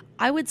 And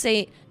I would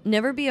say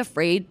never be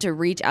afraid to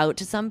reach out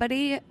to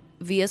somebody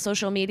via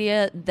social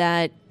media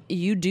that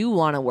you do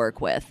want to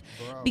work with.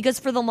 Because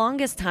for the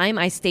longest time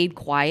I stayed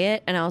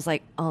quiet and I was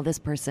like, oh, this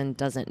person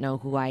doesn't know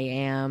who I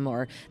am,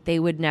 or they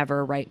would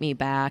never write me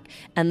back.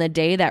 And the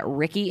day that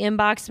Ricky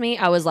inboxed me,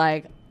 I was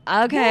like,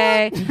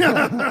 okay,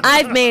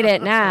 I've made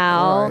it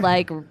now. Right.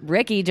 Like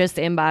Ricky just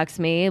inboxed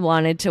me,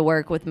 wanted to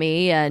work with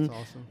me. And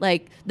awesome.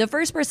 like the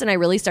first person I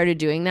really started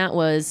doing that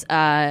was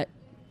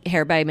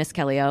Hair by Miss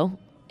Kelly O.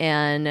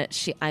 And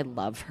I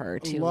love her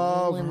too.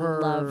 Love And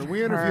her. love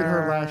We interviewed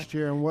her last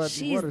year, and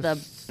she's what a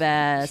the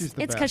best. she's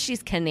the It's because best.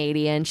 she's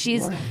Canadian.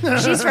 She's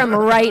from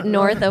right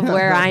north of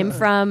where I'm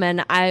from,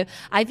 and I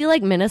feel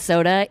like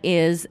Minnesota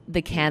is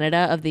the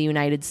Canada of the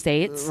United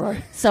States.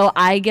 Right. So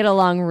I get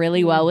along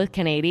really well with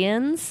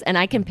Canadians, and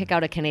I can pick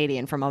out a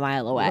Canadian from a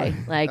mile away.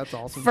 Like That's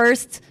awesome.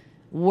 first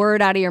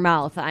word out of your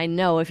mouth, I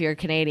know if you're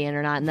Canadian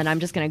or not, and then I'm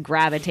just going to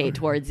gravitate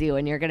towards you,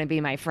 and you're going to be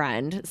my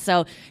friend.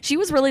 So she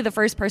was really the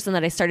first person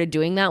that I started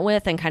doing that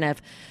with and kind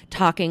of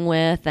talking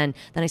with, and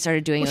then I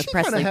started doing it with She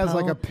kind of Presley has Poe.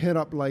 like a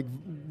pinup like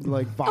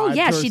vibe. Oh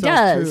yeah, to she herself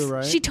does. too,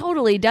 right? She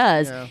totally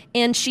does. Yeah.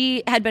 And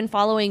she had been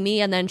following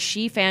me, and then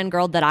she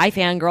fangirled that I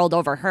fangirled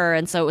over her,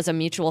 and so it was a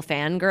mutual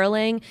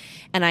fangirling.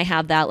 And I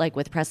have that like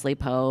with Presley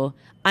Poe.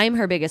 I'm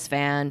her biggest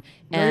fan.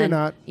 No, And you're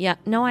not. Yeah,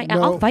 no,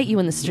 No. I'll fight you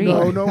in the street.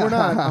 No, we're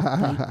not.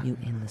 I'll fight you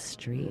in the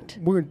street.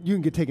 You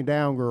can get taken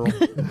down, girl.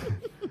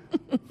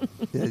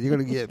 Yeah, you're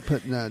gonna get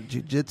put in a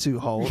jiu-jitsu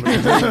hold.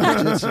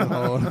 Jiu-jitsu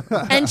hold.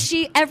 And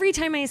she, every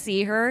time I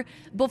see her,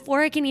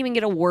 before I can even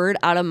get a word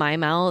out of my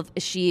mouth,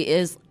 she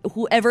is,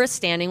 whoever is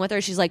standing with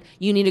her, she's like,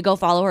 you need to go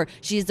follow her.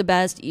 She's the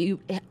best.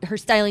 Her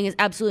styling is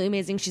absolutely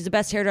amazing. She's the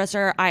best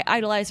hairdresser. I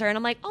idolize her. And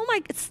I'm like, oh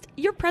my,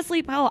 you're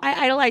Presley Powell.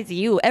 I idolize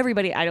you.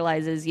 Everybody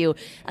idolizes you.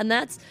 And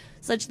that's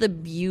such the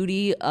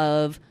beauty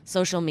of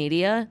social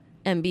media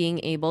and being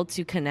able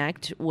to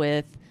connect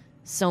with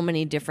so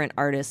many different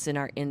artists in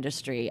our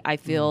industry. I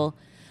felt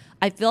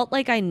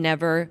like I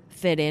never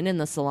fit in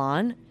the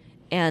salon,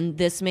 and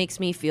this makes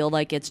me feel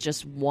like it's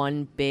just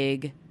one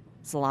big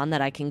salon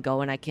that I can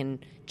go and I can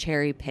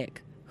cherry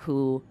pick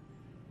who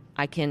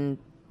I can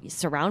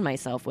surround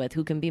myself with,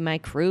 who can be my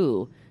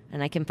crew,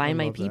 and I can find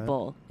my love that.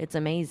 people. It's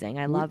amazing.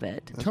 I love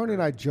it. Tony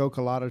and I joke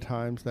a lot of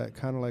times that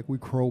kind of like we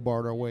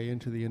crowbarred our way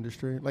into the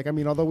industry. Like, I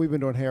mean, although we've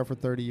been doing hair for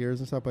 30 years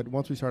and stuff, but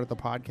once we started the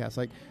podcast,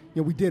 like,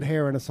 you know, we did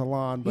hair in a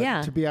salon, but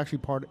Yeah. to be actually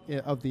part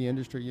of the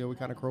industry, you know, we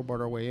kind of crowbarred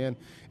our way in.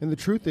 And the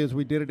truth is,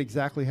 we did it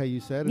exactly how you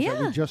said, is that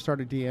Yeah. we just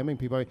started DMing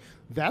people. I mean,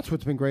 that's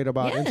what's been great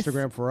about Yes.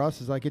 Instagram for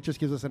us, is like it just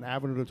gives us an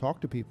avenue to talk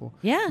to people.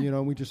 Yeah. You know,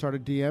 and we just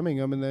started DMing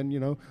them, and then, you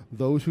know,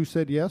 those who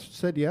said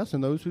yes,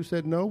 and those who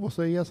said no will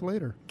say yes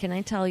later. Can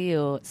I tell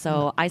you?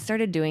 So I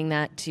started doing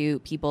that to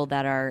people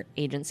that are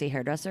agency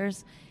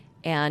hairdressers,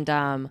 and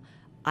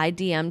I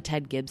DM'd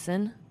Ted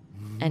Gibson,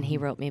 and he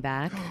wrote me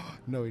back.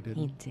 No, he didn't.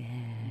 He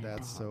did.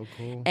 That's so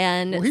cool.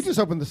 And well, he just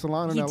opened the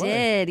salon in he LA.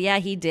 did. Yeah,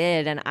 he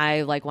did. And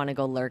I like want to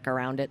go lurk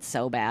around it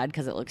so bad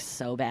because it looks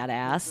so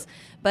badass.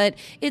 But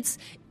it's,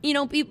 you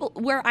know, people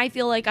where I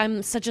feel like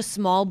I'm such a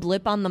small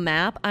blip on the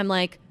map. I'm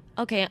like,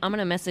 okay, I'm going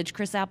to message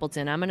Chris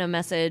Appleton. I'm going to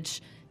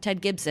message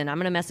Ted Gibson. I'm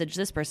going to message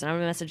this person. I'm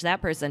going to message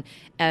that person.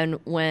 And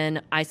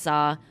when I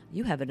saw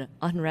you have an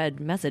unread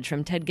message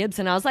from Ted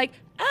Gibson, I was like,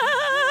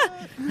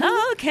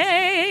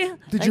 okay.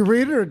 Did you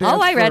read it or dance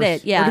Oh, I read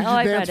first? it. Yeah. Or did you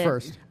I dance read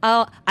first? it.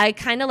 Oh, I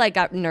kind of like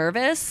got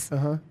nervous.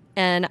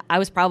 And I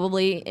was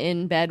probably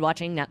in bed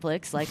watching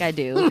Netflix like I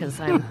do because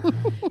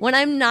when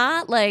I'm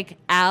not like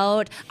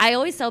out, I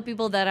always tell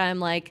people that I'm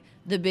like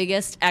the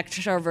biggest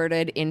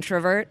extroverted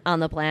introvert on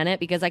the planet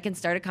because I can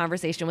start a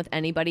conversation with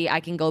anybody. I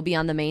can go be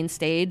on the main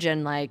stage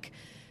and like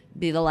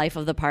be the life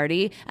of the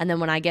party. And then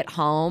when I get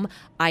home,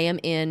 I am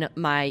in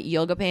my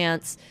yoga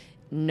pants,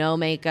 no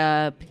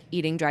makeup,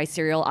 eating dry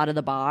cereal out of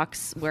the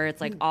box where it's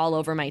like all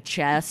over my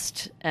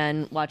chest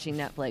and watching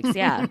Netflix.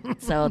 Yeah.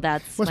 So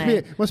that's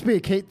Must be a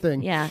Kate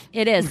thing. yeah,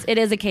 it is. It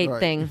is a Kate Right.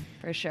 thing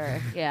for sure.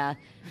 Yeah.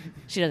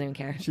 She doesn't even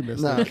care. She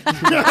missed No. it.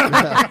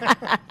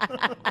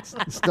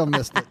 Still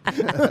missed it.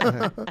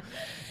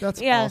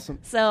 That's Yeah. awesome.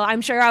 So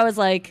I'm sure I was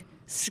like,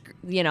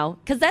 you know,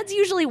 because that's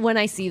usually when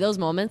I see those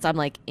moments, I'm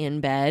like in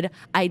bed.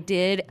 I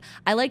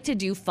like to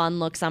do fun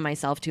looks on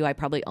myself too. I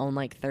probably own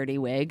like 30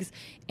 wigs.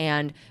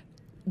 And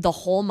the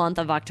whole month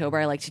of October,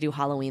 I like to do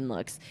Halloween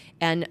looks.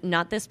 And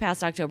not this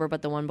past October,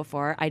 but the one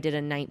before, I did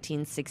a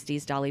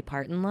 1960s Dolly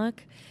Parton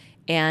look.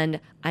 And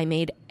I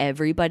made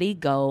everybody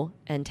go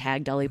and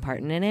tag Dolly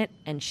Parton in it,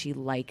 and she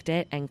liked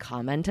it and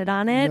commented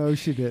on it. No,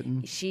 she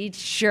didn't. She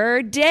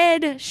sure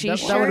did. That Sure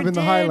would have been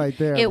the did. highlight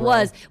there, It bro.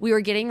 was. We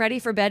were getting ready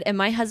for bed, and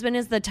my husband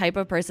is the type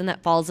of person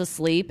that falls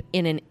asleep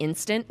in an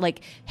instant.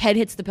 Like, head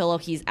hits the pillow,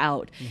 he's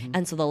out. Mm-hmm.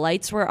 And so the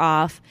lights were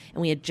off,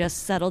 and we had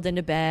just settled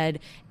into bed,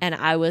 and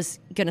I was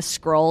going to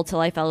scroll till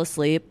I fell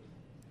asleep.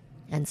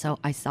 And so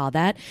I saw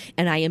that,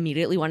 and I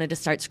immediately wanted to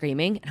start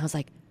screaming. And I was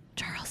like,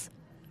 Charles,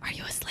 are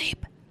you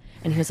asleep?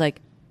 And he was like,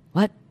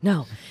 what?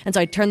 No. And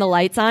so I turned the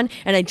lights on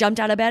and I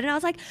jumped out of bed and I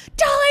was like,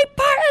 Dolly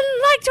Parton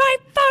liked my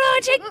photo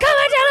and she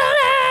commented on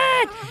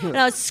it. And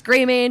I was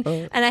screaming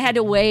and I had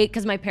to wait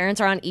because my parents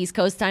are on East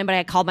Coast time, but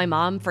I called my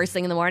mom first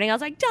thing in the morning. I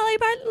was like, Dolly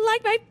Parton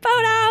liked my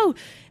photo.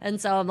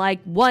 And so I'm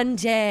like, one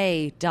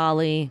day,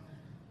 Dolly,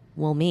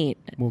 we'll meet.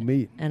 We'll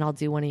meet. And I'll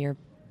do one of your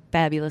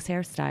fabulous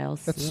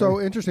hairstyles. That's so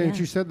interesting that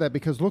Yeah. you said that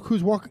because look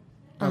who's walking.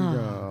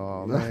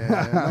 Oh, man.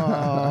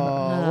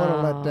 Oh, what a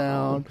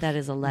letdown. That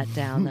is a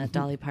letdown that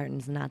Dolly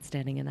Parton's not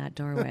standing in that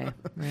doorway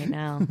right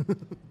now.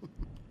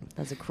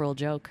 That's a cruel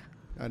joke.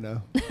 I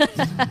know.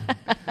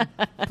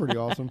 Pretty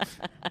awesome.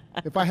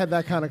 If I had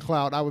that kind of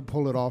clout, I would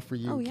pull it off for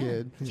you, Oh, yeah.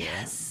 kid.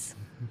 Yes.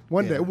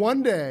 One day.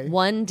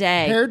 One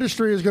day. Hair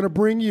industry is going to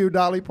bring you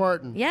Dolly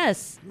Parton.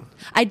 Yes.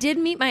 I did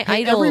meet my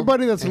Hey, idol.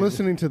 everybody that's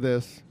listening to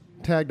this,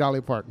 tag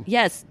Dolly Parton.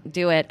 Yes,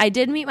 do it. I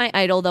did meet my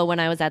idol, though, when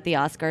I was at the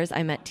Oscars.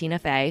 I met Tina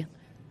Fey,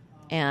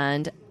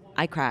 and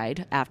I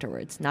cried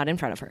afterwards. Not in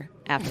front of her.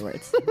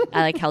 Afterwards.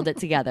 I, like, held it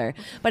together.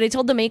 But I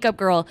told the makeup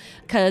girl,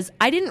 because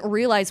I didn't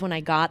realize when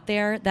I got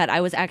there that I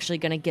was actually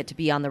going to get to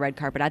be on the red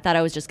carpet. I thought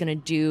I was just going to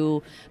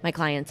do my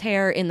client's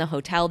hair in the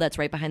hotel that's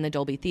right behind the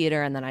Dolby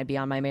Theater, and then I'd be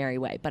on my merry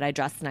way. But I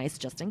dressed nice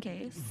just in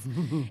case.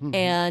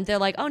 And they're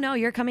like, oh, no,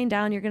 you're coming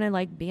down. You're going to,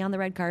 like, be on the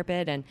red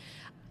carpet. And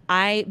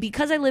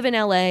because I live in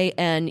LA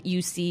and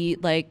you see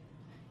like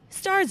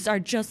stars are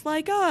just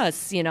like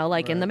us, you know,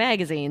 like in the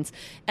magazines,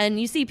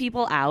 and you see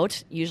people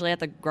out, usually at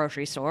the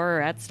grocery store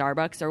or at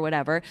Starbucks or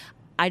whatever.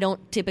 I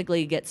don't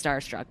typically get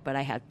starstruck, but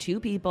I have two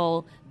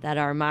people that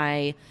are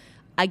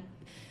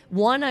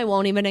one I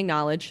won't even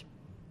acknowledge.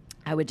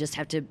 I would just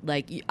have to,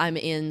 like, I'm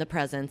in the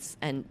presence,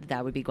 and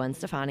that would be Gwen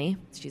Stefani.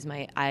 She's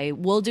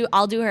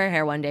I'll do her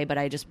hair one day, but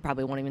I just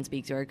probably won't even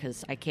speak to her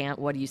because I can't.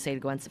 What do you say to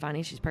Gwen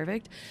Stefani? She's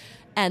perfect.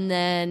 And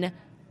then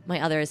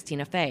my other is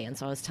Tina Fey. And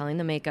so I was telling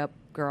the makeup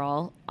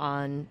girl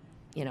on,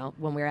 you know,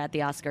 when we were at the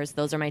Oscars,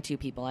 those are my two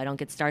people. I don't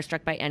get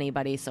starstruck by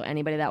anybody, so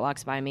anybody that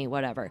walks by me,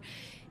 whatever.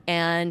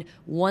 And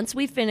once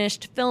we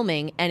finished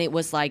filming and it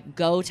was like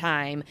go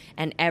time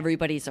and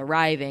everybody's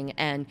arriving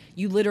and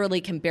you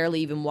literally can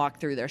barely even walk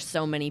through, there's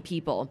so many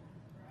people,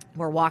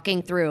 We're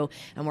walking through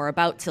and we're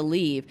about to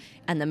leave,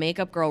 and the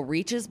makeup girl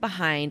reaches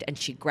behind and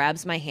she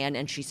grabs my hand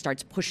and she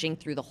starts pushing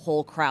through the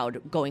whole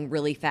crowd, going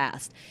really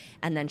fast.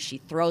 And then she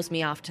throws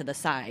me off to the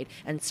side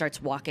and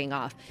starts walking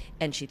off.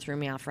 And she threw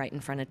me off right in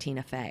front of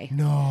Tina Fey.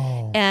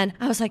 No. And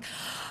I was like,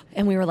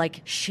 and we were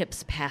like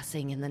ships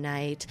passing in the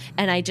night.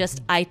 And I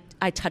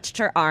touched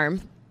her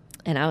arm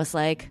and I was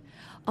like,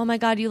 oh my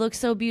God, you look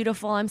so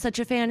beautiful. I'm such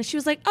a fan. And she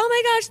was like, oh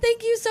my gosh,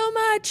 thank you so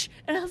much.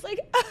 And I was like,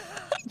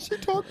 She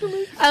talked to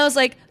me. I was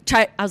like,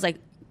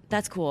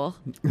 that's cool.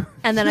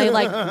 And then I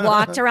like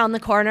walked around the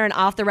corner and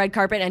off the red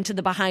carpet into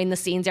the behind the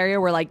scenes area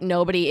where like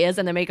nobody is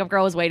and the makeup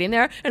girl was waiting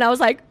there. And I was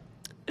like,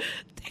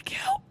 thank you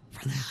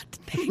for that.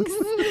 Thanks.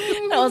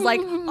 And I was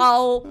like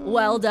all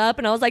welled up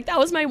and I was like, that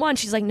was my one.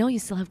 She's like, no, you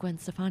still have Gwen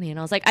Stefani. And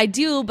I was like, I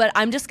do, but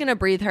I'm just going to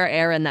breathe her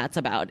air and that's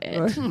about it.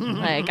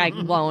 Like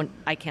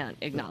I can't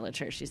acknowledge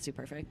her. She's too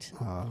perfect.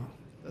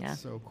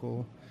 That's so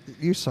cool.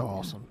 You're so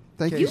awesome.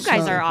 Thank you. You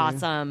guys so are much.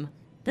 awesome.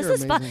 This You're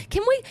is fun.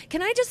 amazing.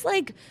 Can I just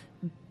like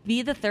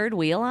be the third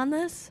wheel on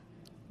this?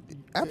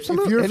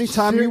 Absolutely.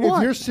 Anytime you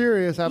want. If you're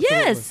serious, absolutely.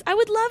 Yes, I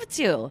would love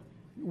to.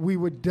 We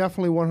would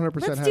definitely 100%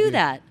 Let's have do you.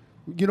 that.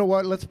 You know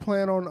what? Let's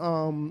plan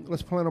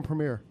on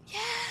Premiere.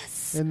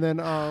 Yes. And then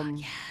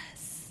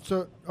Yes.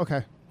 So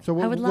okay. So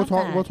I would love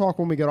talk that. we'll talk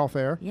when we get off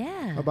air.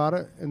 Yeah. About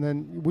it, and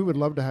then we would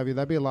love to have you.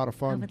 That'd be a lot of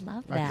fun. I would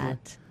love actually.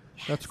 that.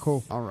 That's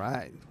cool. All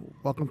right.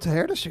 Welcome to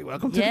Hair Industry.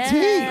 Welcome to Yes. the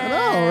team. I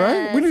know,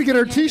 right? We need to get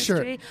her a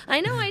t-shirt. Industry.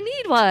 I know. I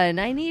need one.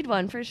 I need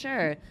one for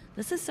sure.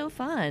 This is so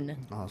fun.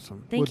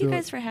 Awesome. Thank We'll you do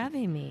guys it. for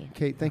having me.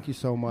 Kate, thank you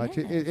so much.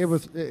 Yes.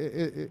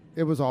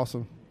 It was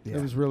awesome. Yeah.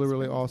 It was really,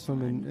 really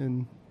awesome,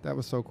 and that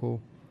was so cool.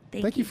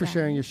 Thank you for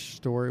sharing your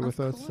story with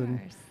us,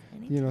 and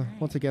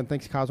once again,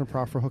 thanks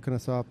Cosmoprof for hooking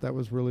us up. That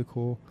was really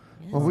cool.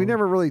 Well, we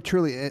never really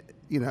truly,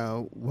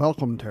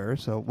 welcomed her.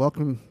 So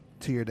welcome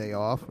to your day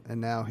off, and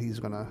now he's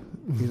gonna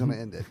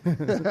end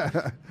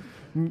it.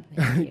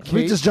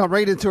 We just jumped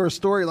right into her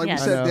story, like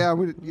Yes. we I sat know. down.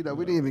 We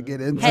didn't even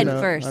get into Head it.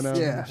 first. I know.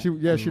 Yeah.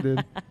 She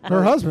did.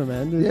 Her husband,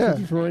 man. Yeah.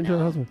 She just ran into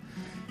her husband.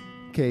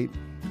 Kate,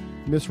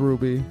 Miss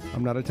Ruby,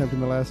 I'm not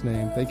attempting the last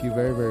name. Thank you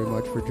very, very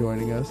much for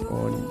joining us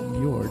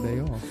on your day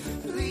off.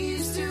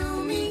 Pleased to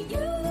meet you.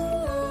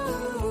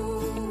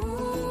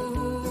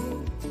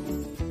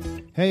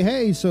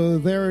 Hey, so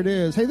there it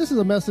is. Hey, this is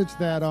a message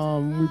that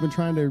we've been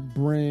trying to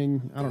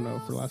bring, I don't know,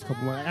 for the last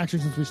couple months, actually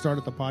since we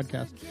started the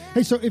podcast.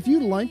 Hey, so if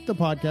you like the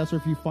podcast or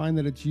if you find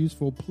that it's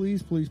useful,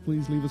 please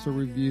leave us a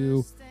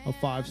review, a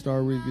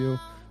 5-star review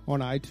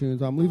on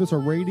iTunes. Leave us a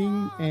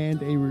rating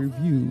and a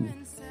review.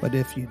 But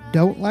if you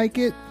don't like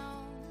it,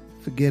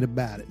 forget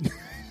about it.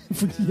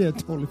 Yeah,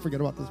 totally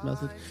forget about this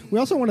message. We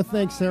also want to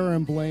thank Sarah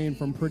and Blaine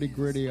from Pretty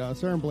Gritty.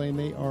 Sarah and Blaine,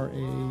 they are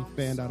a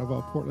band out of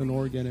Portland,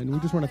 Oregon, and we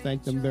just want to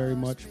thank them very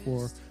much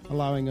for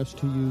allowing us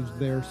to use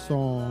their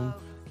song,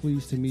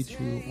 Pleased to Meet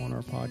You, on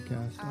our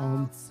podcast.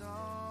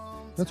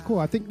 That's cool.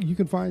 I think you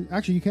can find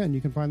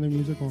their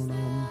music on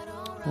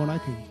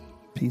iTunes.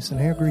 Peace and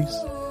hair grease.